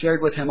hour, I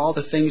shared with him all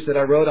the things that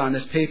I wrote on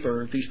this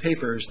paper, these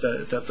papers.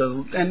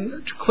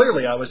 And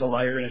clearly I was a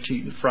liar and a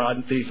cheat and fraud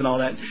and thief and all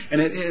that. And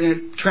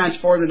it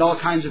transformed into all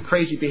kinds of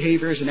crazy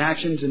behaviors and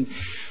actions. And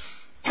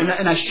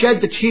I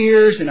shed the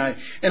tears, and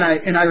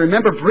I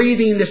remember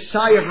breathing this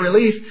sigh of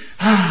relief,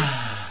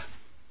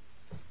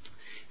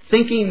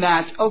 thinking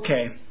that,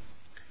 okay,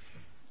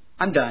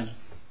 I'm done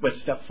with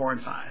step 4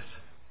 and 5.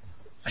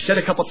 I shed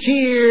a couple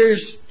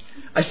tears.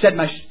 I said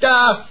my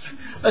stuff.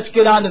 Let's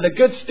get on to the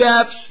good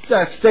steps.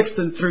 6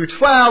 through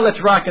 12.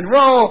 Let's rock and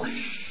roll.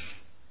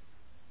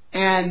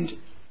 And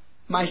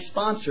my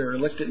sponsor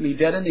looked at me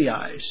dead in the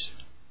eyes.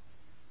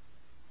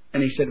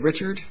 And he said,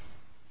 "Richard,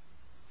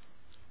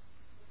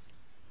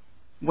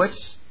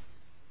 what's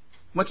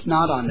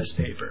not on this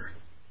paper?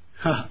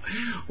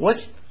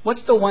 What's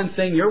the one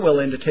thing you're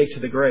willing to take to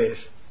the grave?"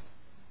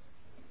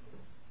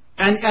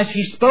 And as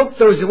he spoke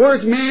those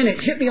words, man, it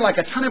hit me like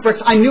a ton of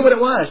bricks. I knew what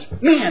it was.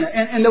 Man,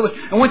 and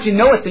once you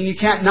know a thing, you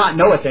can't not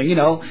know a thing,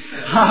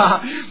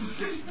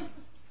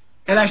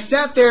 And I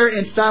sat there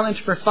in silence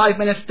for 5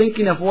 minutes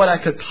thinking of what I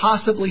could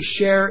possibly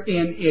share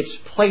in its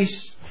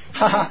place.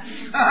 Because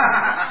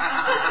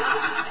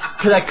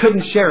I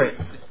couldn't share it.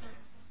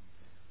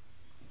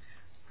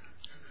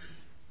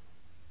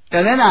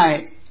 And then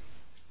I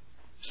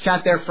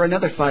sat there for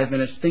another 5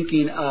 minutes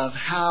thinking of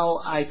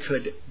how I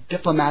could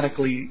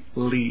diplomatically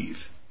leave.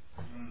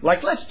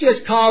 Like, let's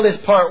just call this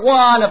part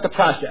 1 of the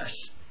process.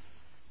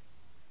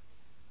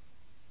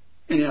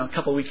 And a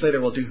couple of weeks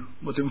later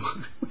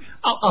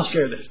I'll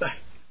share this, but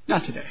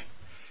not today.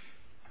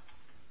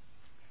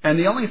 And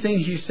the only thing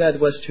he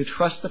said was to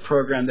trust the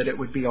program, that it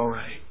would be all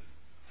right.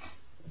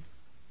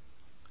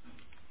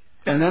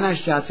 And then I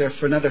sat there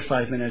for another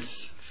 5 minutes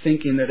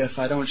thinking that if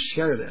I don't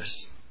share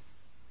this,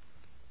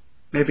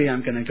 maybe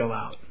I'm going to go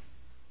out.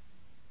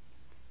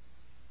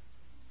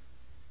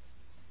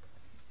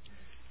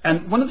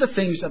 And one of the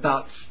things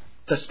about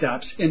the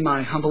steps, in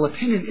my humble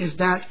opinion, is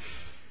that,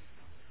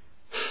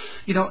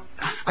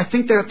 I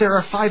think that there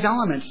are 5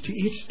 elements to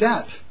each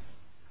step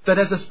that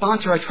as a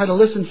sponsor I try to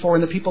listen for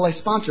in the people I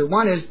sponsor.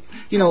 One is,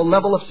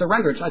 level of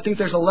surrenderance. I think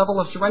there's a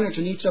level of surrenderance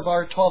in each of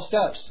our 12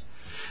 steps.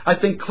 I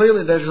think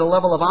clearly there's a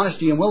level of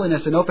honesty and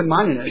willingness and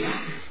open-mindedness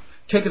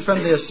taken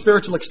from the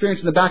spiritual experience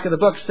in the back of the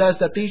book, says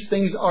that these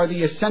things are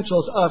the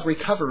essentials of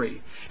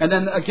recovery. And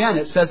then again,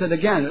 it says it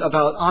again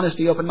about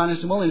honesty,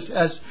 open-mindedness, and willingness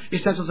as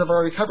essentials of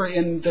our recovery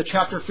in the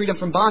chapter Freedom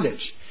from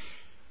Bondage.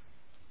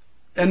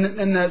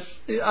 And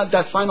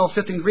that final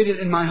fifth ingredient,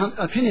 in my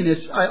opinion,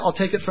 is, I'll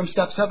take it from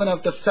step 7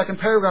 of the second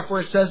paragraph,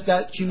 where it says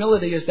that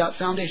humility is that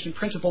foundation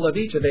principle of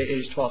each of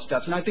AA's 12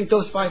 steps. And I think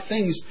those 5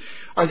 things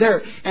are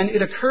there. And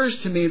it occurs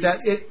to me that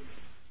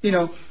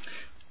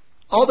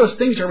all those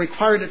things are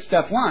required at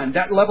step 1,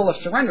 that level of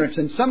surrenderance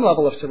and some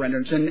level of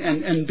surrenderance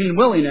and being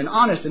willing and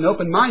honest and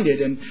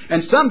open-minded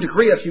and some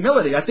degree of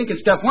humility. I think in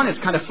step 1 it's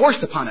kind of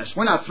forced upon us.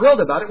 We're not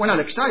thrilled about it. We're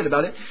not excited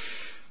about it.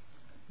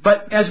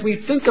 But as we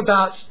think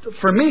about,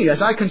 for me,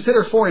 as I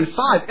consider 4 and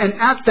 5, and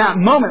at that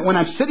moment when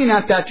I'm sitting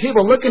at that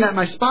table looking at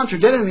my sponsor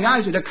dead in the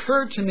eyes, it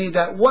occurred to me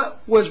that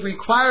what was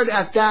required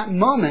at that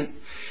moment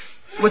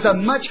was a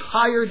much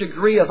higher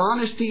degree of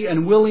honesty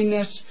and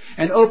willingness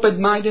and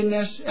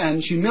open-mindedness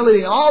and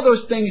humility, all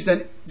those things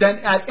than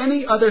at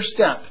any other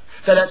step.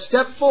 That at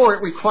step 4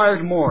 it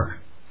required more.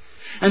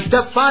 And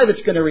step 5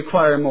 it's going to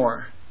require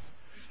more.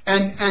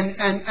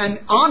 And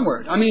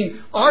onward. I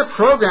mean, our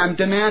program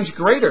demands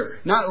greater,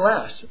 not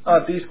less,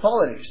 of these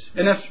qualities.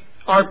 And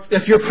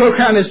if your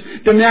program is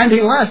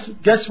demanding less,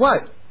 guess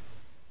what?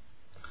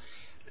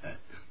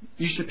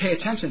 You should pay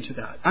attention to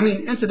that. I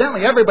mean,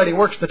 incidentally, everybody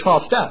works the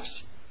 12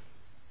 steps.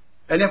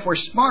 And if we're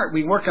smart,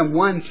 we work them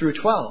 1 through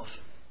 12.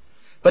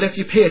 But if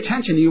you pay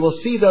attention, you will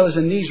see those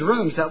in these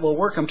rooms that will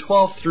work them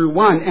 12 through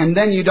 1, and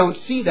then you don't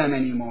see them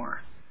anymore.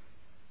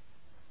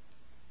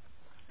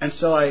 And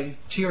so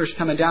tears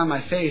coming down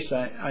my face,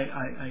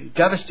 I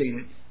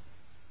devastated,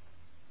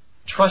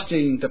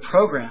 trusting the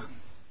program.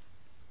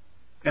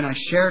 And I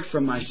shared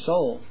from my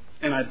soul,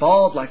 and I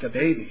bawled like a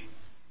baby.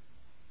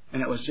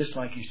 And it was just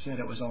like he said,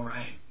 it was all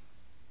right.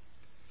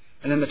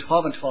 And then the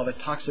 12 and 12, it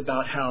talks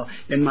about how,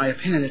 in my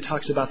opinion, it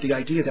talks about the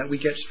idea that we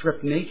get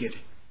stripped naked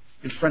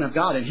in front of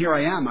God. And here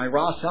I am, my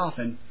raw self,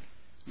 and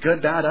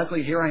good, bad,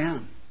 ugly, here I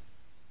am.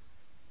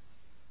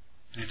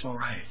 And it's all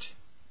right.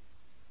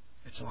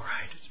 It's all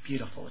right. It's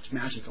beautiful. It's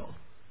magical.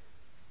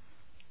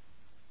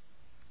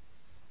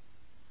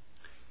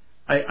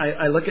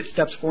 I look at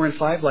steps 4 and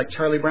 5 like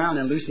Charlie Brown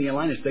and Lucy and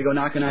Linus. They go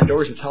knocking on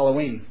doors. It's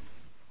Halloween.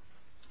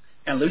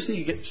 And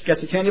Lucy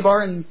gets a candy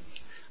bar, and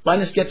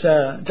Linus gets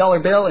a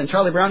 $1 bill, and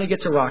Charlie Brownie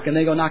gets a rock. And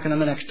they go knocking on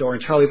the next door,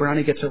 and Charlie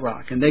Brownie gets a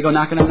rock. And they go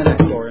knocking on the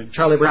next door, and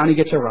Charlie Brownie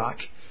gets a rock.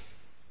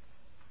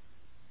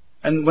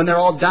 And when they're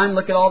all done,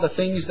 look at all the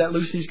things that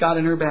Lucy's got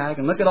in her bag,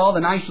 and look at all the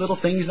nice little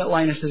things that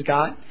Linus has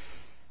got.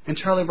 And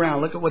Charlie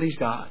Brown, look at what he's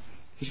got.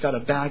 He's got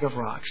a bag of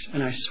rocks.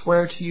 And I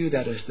swear to you,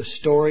 that is the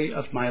story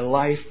of my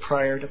life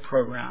prior to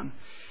program.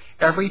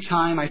 Every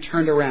time I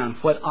turned around,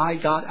 what I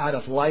got out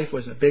of life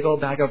was a big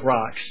old bag of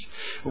rocks.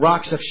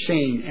 Rocks of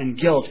shame and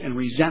guilt and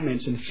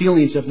resentments and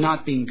feelings of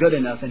not being good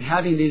enough and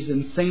having these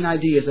insane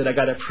ideas that I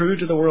got to prove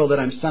to the world that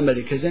I'm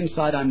somebody, because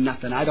inside I'm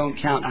nothing. I don't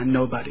count. I'm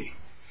nobody.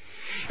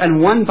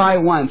 And one by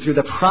one, through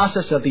the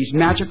process of these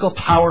magical,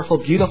 powerful,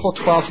 beautiful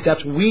 12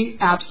 steps, we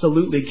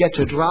absolutely get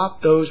to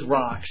drop those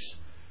rocks.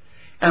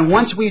 And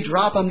once we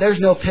drop them, there's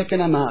no picking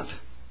them up.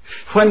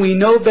 When we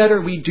know better,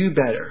 we do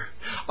better.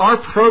 Our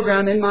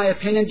program, in my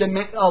opinion,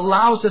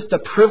 allows us the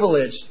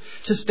privilege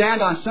to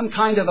stand on some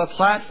kind of a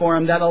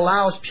platform that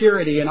allows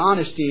purity and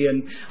honesty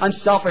and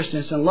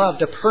unselfishness and love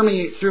to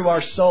permeate through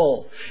our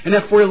soul. And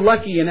if we're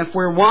lucky and if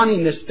we're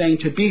wanting this thing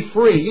to be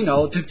free,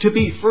 to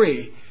be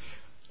free,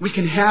 we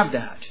can have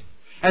that.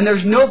 And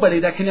there's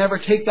nobody that can ever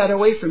take that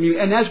away from you.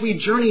 And as we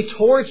journey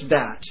towards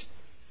that,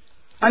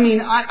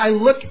 I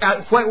look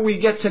at where we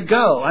get to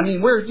go.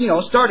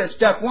 We're, start at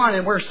step 1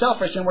 and we're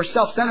selfish and we're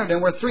self-centered and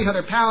we're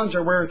 300 pounds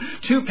or we're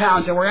 2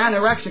 pounds and we're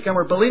anorexic and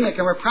we're bulimic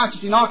and we're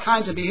practicing all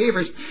kinds of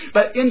behaviors.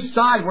 But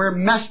inside we're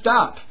messed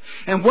up.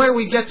 And where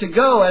we get to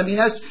go,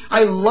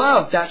 I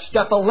love that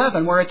step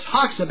 11 where it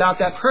talks about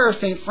that prayer of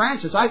St.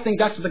 Francis. I think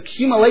that's the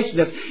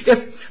accumulation of,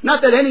 if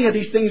not that any of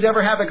these things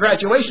ever have a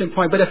graduation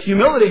point, but if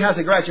humility has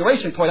a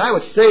graduation point, I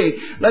would say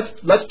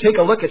let's take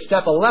a look at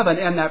step 11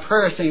 and that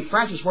prayer of St.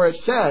 Francis where it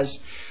says,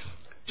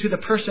 to the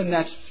person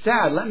that's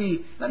sad, let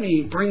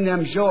me bring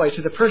them joy.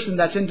 To the person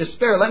that's in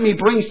despair, let me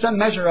bring some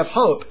measure of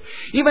hope.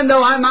 Even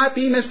though I might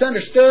be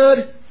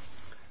misunderstood,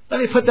 let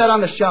me put that on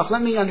the shelf.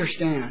 Let me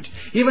understand.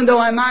 Even though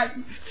I might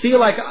feel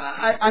like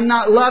I'm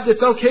not loved,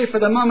 it's okay for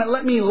the moment.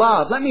 Let me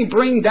love. Let me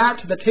bring that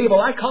to the table.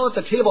 I call it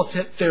the table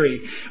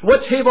theory.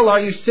 What table are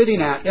you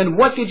sitting at? And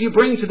what did you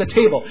bring to the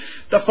table?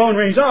 The phone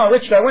rings. Oh,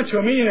 Richard, I went to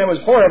a meeting. It was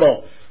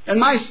horrible. And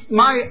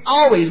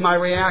my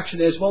reaction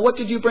is, well, what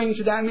did you bring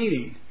to that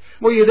meeting?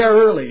 Were you there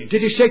early?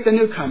 Did you shake the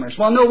newcomers?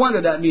 Well, no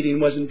wonder that meeting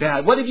wasn't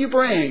bad. What did you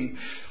bring?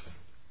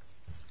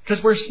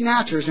 Because we're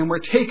snatchers and we're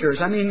takers.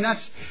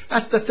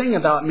 That's the thing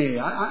about me.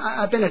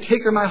 I've been a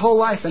taker my whole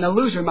life and a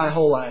loser my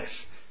whole life.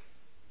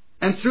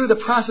 And through the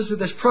process of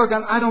this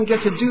program, I don't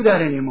get to do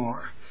that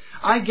anymore.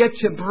 I get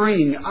to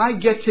bring. I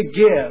get to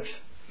give.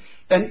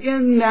 And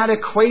in that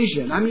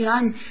equation,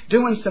 I'm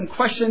doing some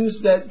questions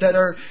that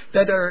are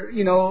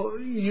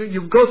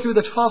you go through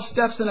the 12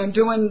 steps, and I'm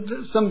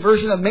doing some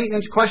version of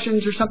maintenance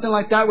questions or something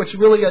like that, which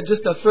really are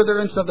just a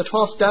furtherance of the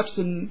 12 steps,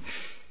 and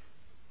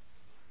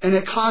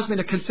it caused me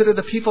to consider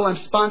the people I'm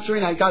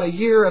sponsoring. I got a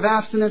year of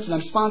abstinence, and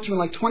I'm sponsoring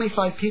like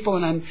 25 people,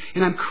 and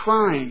I'm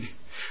crying.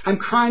 I'm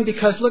crying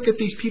because look at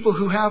these people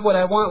who have what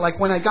I want. Like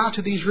when I got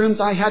to these rooms,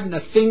 I hadn't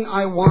a thing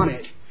I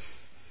wanted.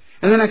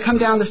 And then I come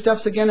down the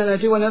steps again and I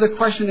do another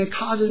question. It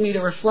causes me to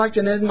reflect.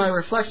 And in my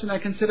reflection, I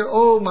consider,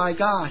 oh my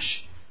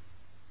gosh,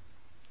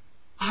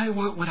 I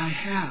want what I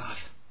have.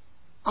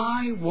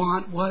 I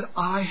want what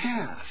I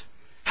have.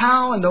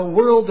 How in the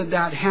world did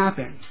that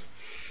happen?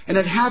 And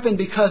it happened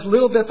because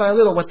little bit by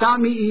little, without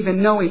me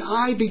even knowing,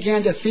 I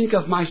began to think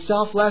of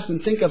myself less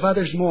and think of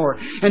others more.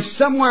 And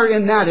somewhere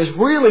in that is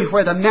really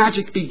where the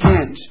magic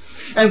begins.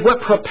 And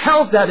what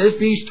propels that is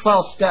these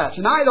 12 steps.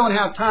 And I don't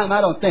have time,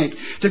 I don't think,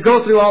 to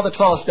go through all the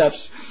 12 steps.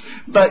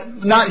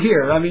 But not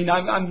here.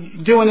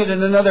 I'm doing it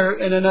in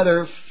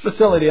another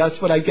facility. That's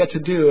what I get to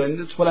do. And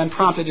it's what I'm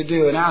prompted to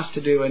do and asked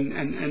to do.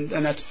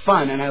 And that's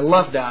fun. And I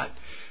love that.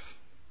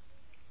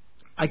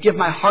 I give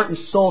my heart and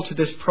soul to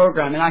this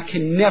program, and I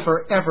can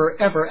never, ever,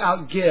 ever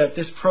outgive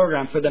this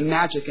program for the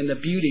magic and the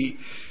beauty.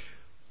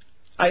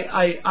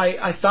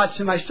 I thought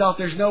to myself,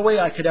 there's no way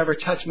I could ever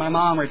touch my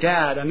mom or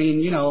dad.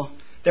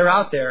 They're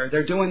out there.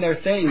 They're doing their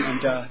thing.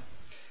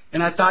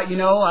 And I thought,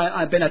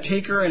 I've been a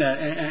taker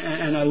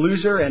and a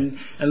loser, and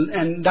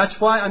that's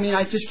why,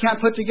 I just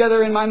can't put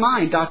together in my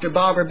mind Dr.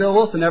 Bob or Bill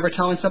Wilson ever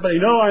telling somebody,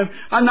 no,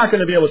 I'm not going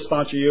to be able to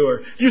sponsor you,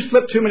 or you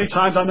slip too many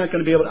times, I'm not going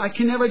to be able to. I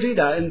can never do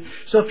that. And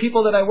so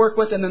people that I work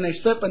with, and then they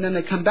slip, and then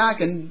they come back,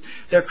 and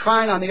they're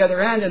crying on the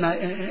other end, and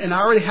I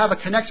already have a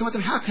connection with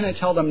them. How can I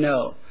tell them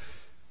no?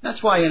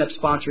 That's why I end up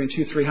sponsoring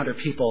 200-300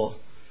 people.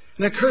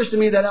 And it occurs to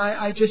me that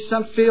I just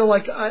feel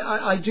like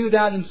I do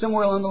that, and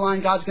somewhere along the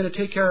line, God's going to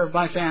take care of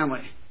my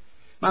family.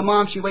 My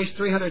mom, she weighs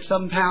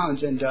 307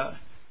 pounds, and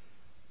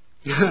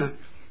and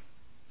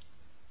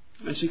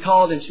she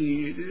called and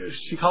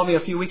she called me a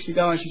few weeks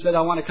ago, and she said,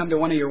 I want to come to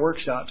one of your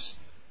workshops.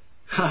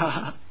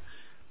 And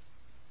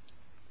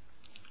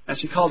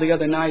she called the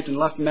other night and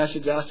left a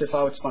message, asked if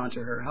I would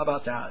sponsor her. How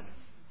about that?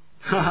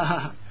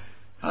 How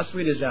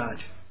sweet is that?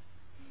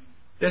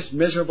 This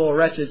miserable,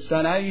 wretched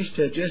son, I used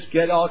to just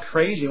get all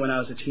crazy when I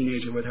was a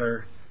teenager with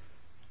her.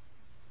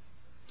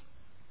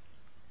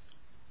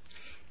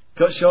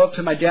 Go show up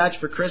to my dad's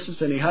for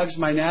Christmas, and he hugs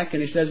my neck,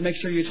 and he says, make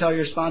sure you tell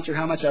your sponsor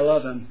how much I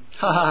love him.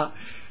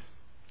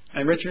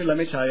 And Richard, let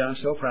me tell you, I'm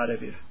so proud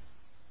of you.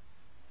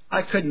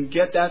 I couldn't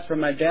get that from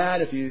my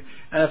dad.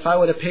 If I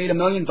would have paid $1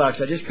 million,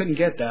 I just couldn't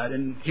get that.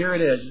 And here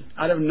it is,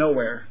 out of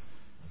nowhere.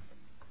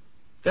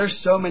 There's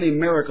so many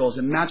miracles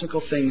and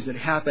magical things that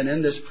happen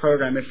in this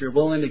program if you're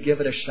willing to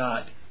give it a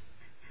shot.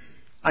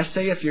 I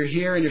say if you're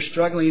here and you're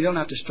struggling, you don't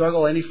have to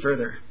struggle any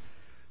further.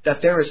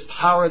 That there is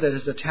power that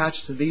is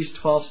attached to these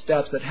 12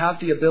 steps that have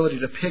the ability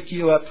to pick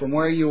you up from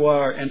where you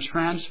are and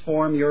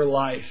transform your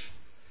life.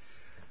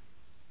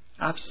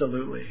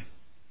 Absolutely.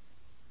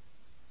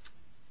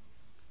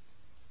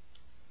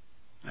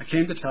 I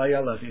came to tell you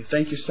I love you.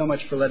 Thank you so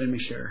much for letting me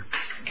share.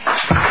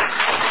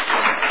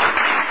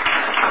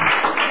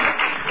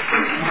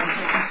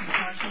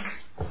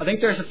 I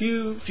think there's a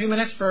few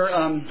minutes for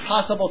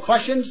possible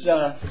questions.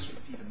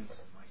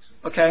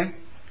 Okay.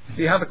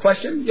 Do you have a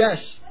question?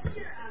 Yes.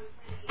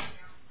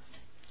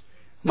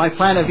 My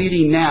plan of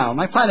eating now.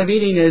 My plan of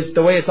eating is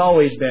the way it's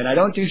always been. I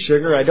don't do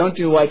sugar. I don't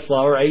do white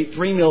flour. I eat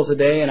 3 meals a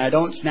day, and I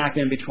don't snack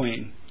in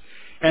between.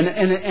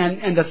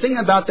 And the thing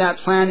about that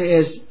plan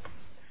is,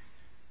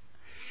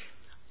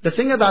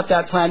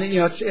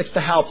 it's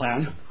the HAL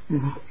plan.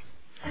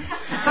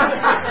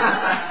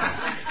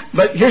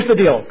 But here's the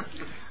deal.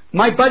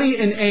 My buddy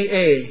in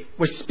AA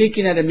was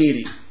speaking at a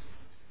meeting,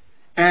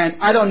 and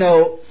I don't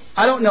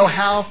know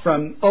how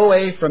from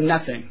OA from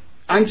nothing.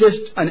 I'm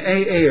just an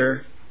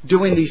AAer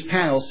doing these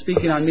panels,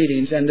 speaking on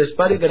meetings, and this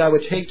buddy that I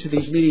would take to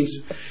these meetings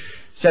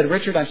said,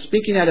 Richard, I'm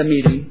speaking at a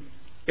meeting.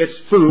 It's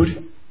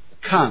food.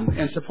 Come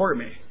and support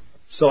me.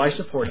 So I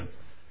support him.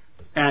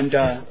 And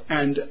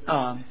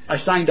I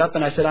signed up,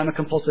 and I said, I'm a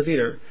compulsive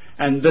eater,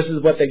 and this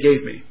is what they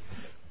gave me.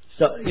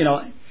 So,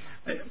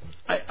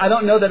 I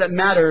don't know that it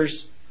matters.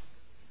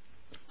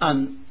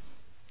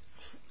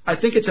 I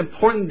think it's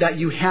important that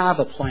you have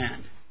a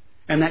plan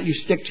and that you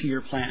stick to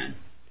your plan.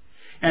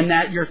 And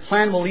that your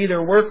plan will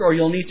either work or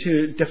you'll need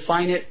to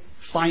define it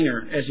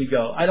finer as you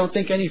go. I don't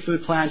think any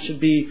food plan should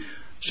be,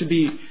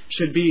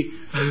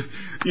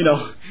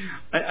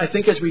 I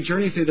think as we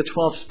journey through the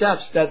 12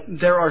 steps that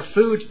there are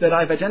foods that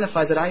I've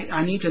identified that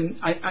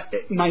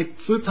my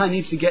food plan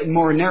needs to get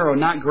more narrow,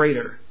 not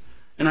greater.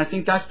 And I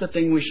think that's the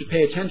thing we should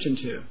pay attention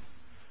to.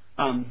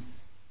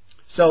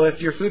 So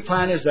if your food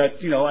plan is that,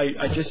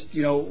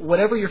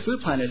 whatever your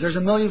food plan is, there's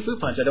 1 million food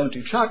plans. I don't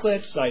do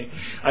chocolates. I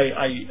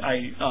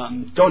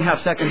don't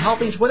have second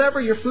helpings. Whatever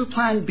your food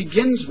plan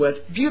begins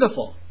with,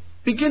 beautiful.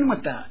 Begin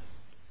with that.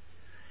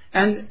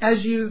 And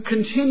as you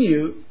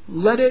continue,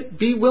 let it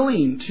be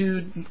willing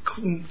to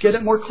get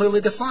it more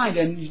clearly defined.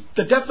 And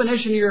the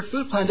definition of your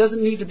food plan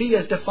doesn't need to be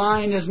as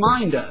defined as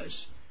mine does.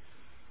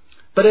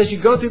 But as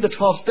you go through the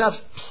 12 steps,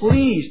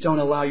 please don't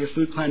allow your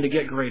food plan to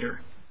get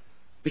greater.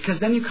 Because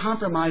then you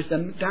compromise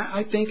them. That,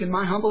 I think, in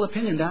my humble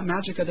opinion, that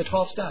magic of the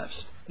 12 steps.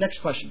 Next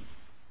question.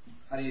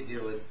 How do you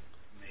deal with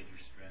major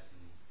stress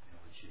and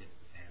when shit hits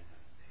the fan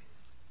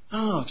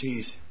kind of days? Oh,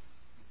 geez.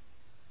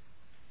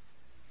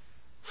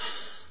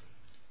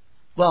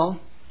 Well,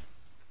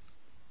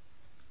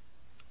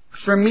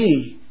 for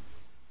me,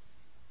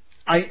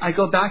 I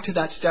go back to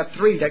that step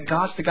 3, that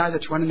God's the guy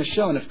that's running the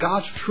show. And if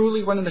God's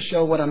truly running the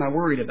show, what am I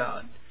worried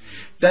about?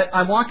 That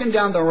I'm walking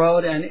down the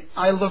road and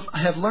I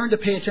have learned to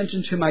pay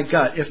attention to my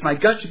gut. If my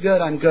gut's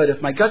good, I'm good.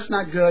 If my gut's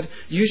not good,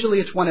 usually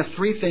it's one of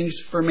 3 things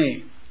for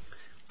me.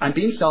 I'm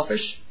being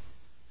selfish,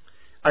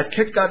 I've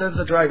kicked out of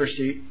the driver's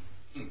seat,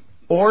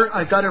 or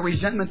I've got a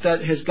resentment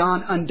that has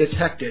gone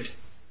undetected.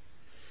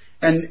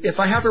 And if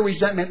I have a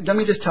resentment, let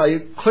me just tell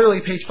you,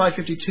 clearly page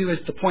 552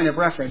 is the point of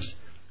reference.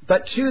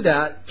 But to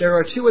that, there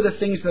are 2 other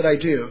things that I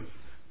do.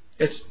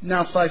 It's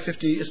now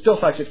 550, it's still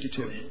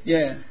 552.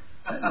 Yeah,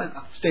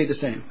 stayed the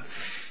same.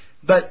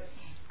 But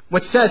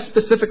what says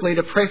specifically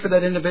to pray for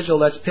that individual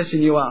that's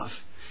pissing you off.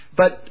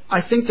 But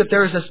I think that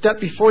there is a step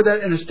before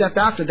that and a step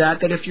after that,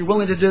 that if you're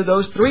willing to do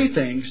those 3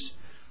 things,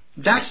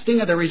 that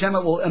sting of the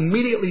resentment will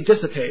immediately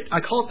dissipate.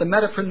 I call it the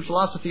Metaphrin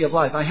philosophy of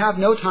life. I have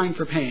no time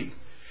for pain.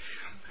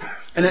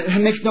 And it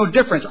makes no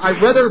difference.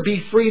 I'd rather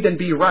be free than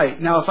be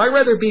right. Now, if I'd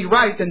rather be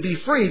right than be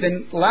free,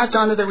 then latch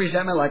onto the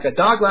resentment like a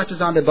dog latches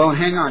onto a bone,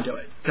 hang on to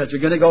it. Because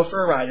you're going to go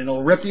for a ride, and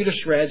it'll rip you to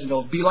shreds, and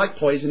it'll be like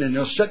poison, and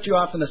it'll shut you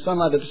off in the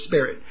sunlight of the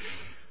Spirit.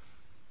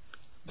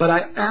 But I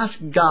ask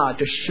God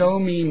to show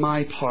me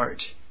my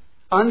part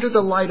under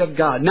the light of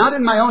God. Not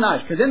in my own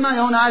eyes, because in my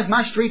own eyes,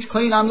 my street's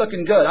clean, I'm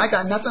looking good. I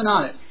got nothing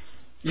on it.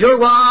 You're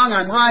wrong,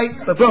 I'm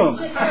right, ba-boom.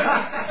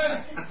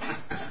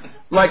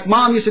 Like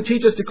Mom used to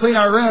teach us to clean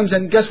our rooms,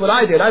 and guess what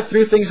I did? I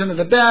threw things under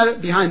the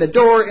bed, behind the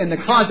door, in the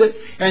closet,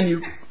 and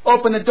you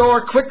open the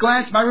door, quick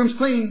glance, my room's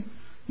clean.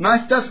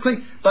 My stuff's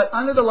clean. But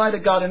under the light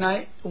of God, and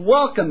I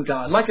welcome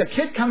God. Like a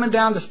kid coming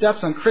down the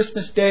steps on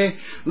Christmas Day,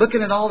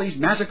 looking at all these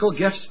magical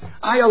gifts,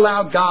 I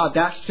allow God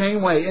that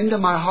same way into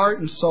my heart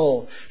and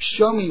soul.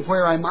 Show me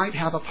where I might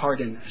have a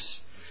part in this.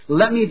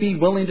 Let me be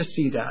willing to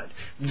see that.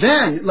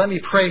 Then let me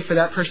pray for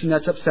that person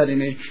that's upsetting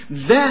me.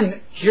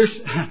 Then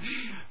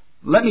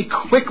let me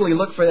quickly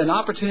look for an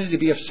opportunity to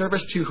be of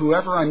service to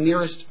whoever I'm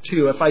nearest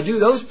to. If I do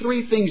those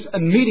 3 things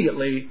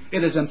immediately,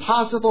 it is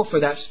impossible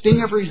for that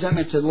sting of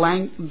resentment to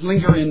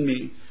linger in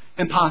me.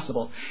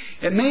 Impossible.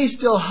 It may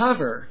still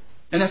hover.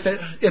 And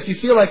if you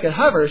feel like it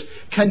hovers,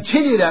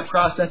 continue that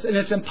process, and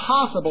it's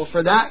impossible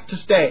for that to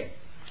stay.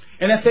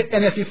 And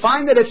if you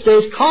find that it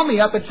stays, call me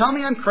up and tell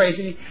me I'm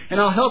crazy, and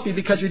I'll help you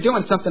because you're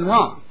doing something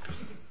wrong.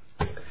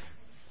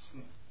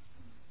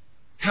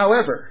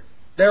 However,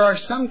 there are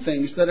some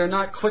things that are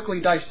not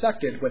quickly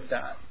dissected with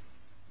that.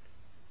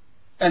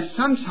 And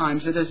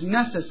sometimes it is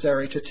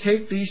necessary to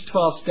take these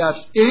 12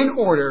 steps in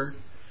order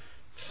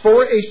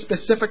for a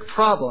specific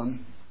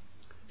problem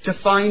to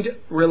find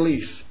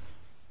relief.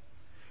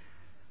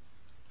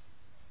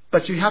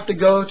 But you have to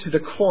go to the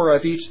core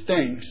of each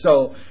thing.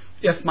 So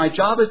if my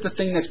job is the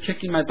thing that's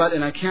kicking my butt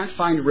and I can't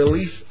find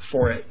relief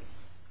for it,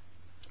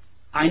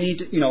 I need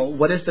to,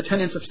 what is the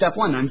tenets of step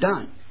 1? I'm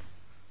done.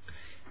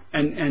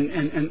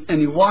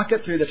 And you walk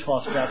it through the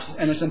 12 steps,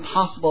 and it's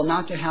impossible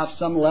not to have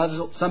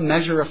some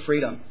measure of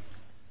freedom.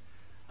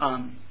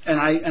 And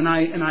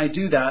I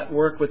do that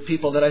work with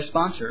people that I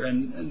sponsor,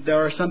 and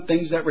there are some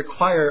things that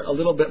require a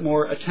little bit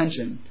more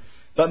attention.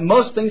 But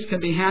most things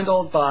can be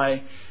handled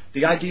by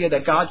the idea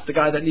that God's the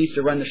guy that needs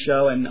to run the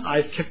show, and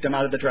I've kicked him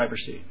out of the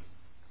driver's seat.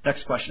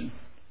 Next question.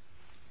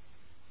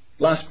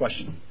 Last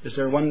question. Is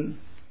there one?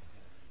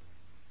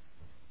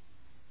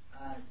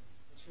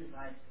 What's your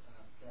advice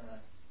about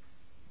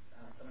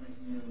someone who's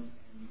new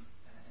and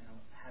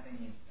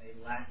having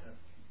a lack of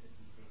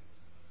consistency?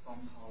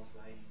 Phone calls,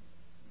 writing.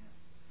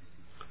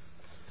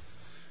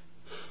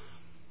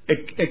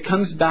 It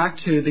comes back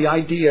to the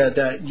idea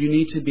that you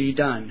need to be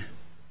done.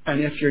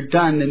 And if you're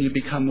done, then you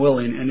become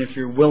willing. And if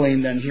you're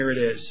willing, then here it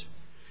is.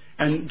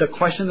 And the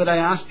question that I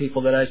ask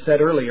people that I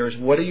said earlier is,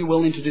 what are you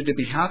willing to do to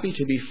be happy,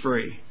 to be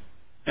free?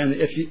 And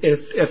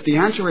if the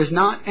answer is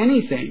not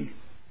anything,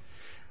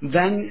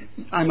 then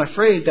I'm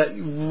afraid that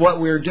what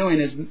we're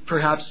doing is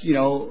perhaps,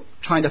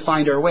 trying to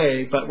find our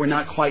way, but we're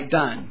not quite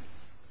done.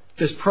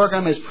 This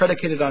program is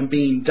predicated on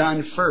being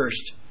done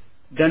first.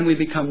 Then we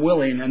become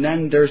willing, and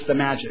then there's the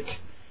magic.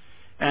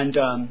 And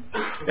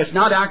it's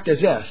not act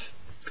as if.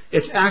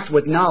 It's act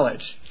with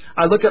knowledge.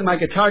 I look at my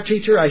guitar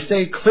teacher, I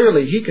say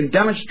clearly he can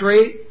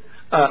demonstrate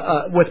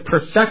with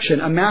perfection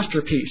a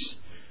masterpiece.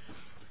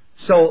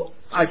 So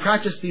I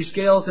practice these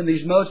scales and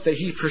these modes that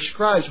he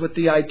prescribes with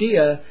the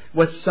idea,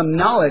 with some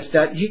knowledge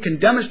that he can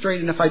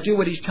demonstrate, and if I do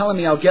what he's telling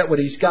me, I'll get what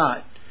he's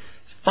got.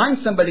 Find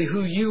somebody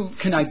who you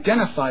can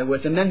identify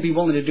with and then be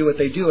willing to do what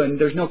they do, and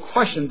there's no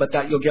question but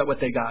that you'll get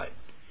what they got.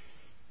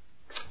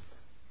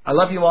 I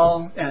love you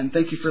all, and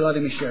thank you for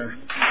letting me share.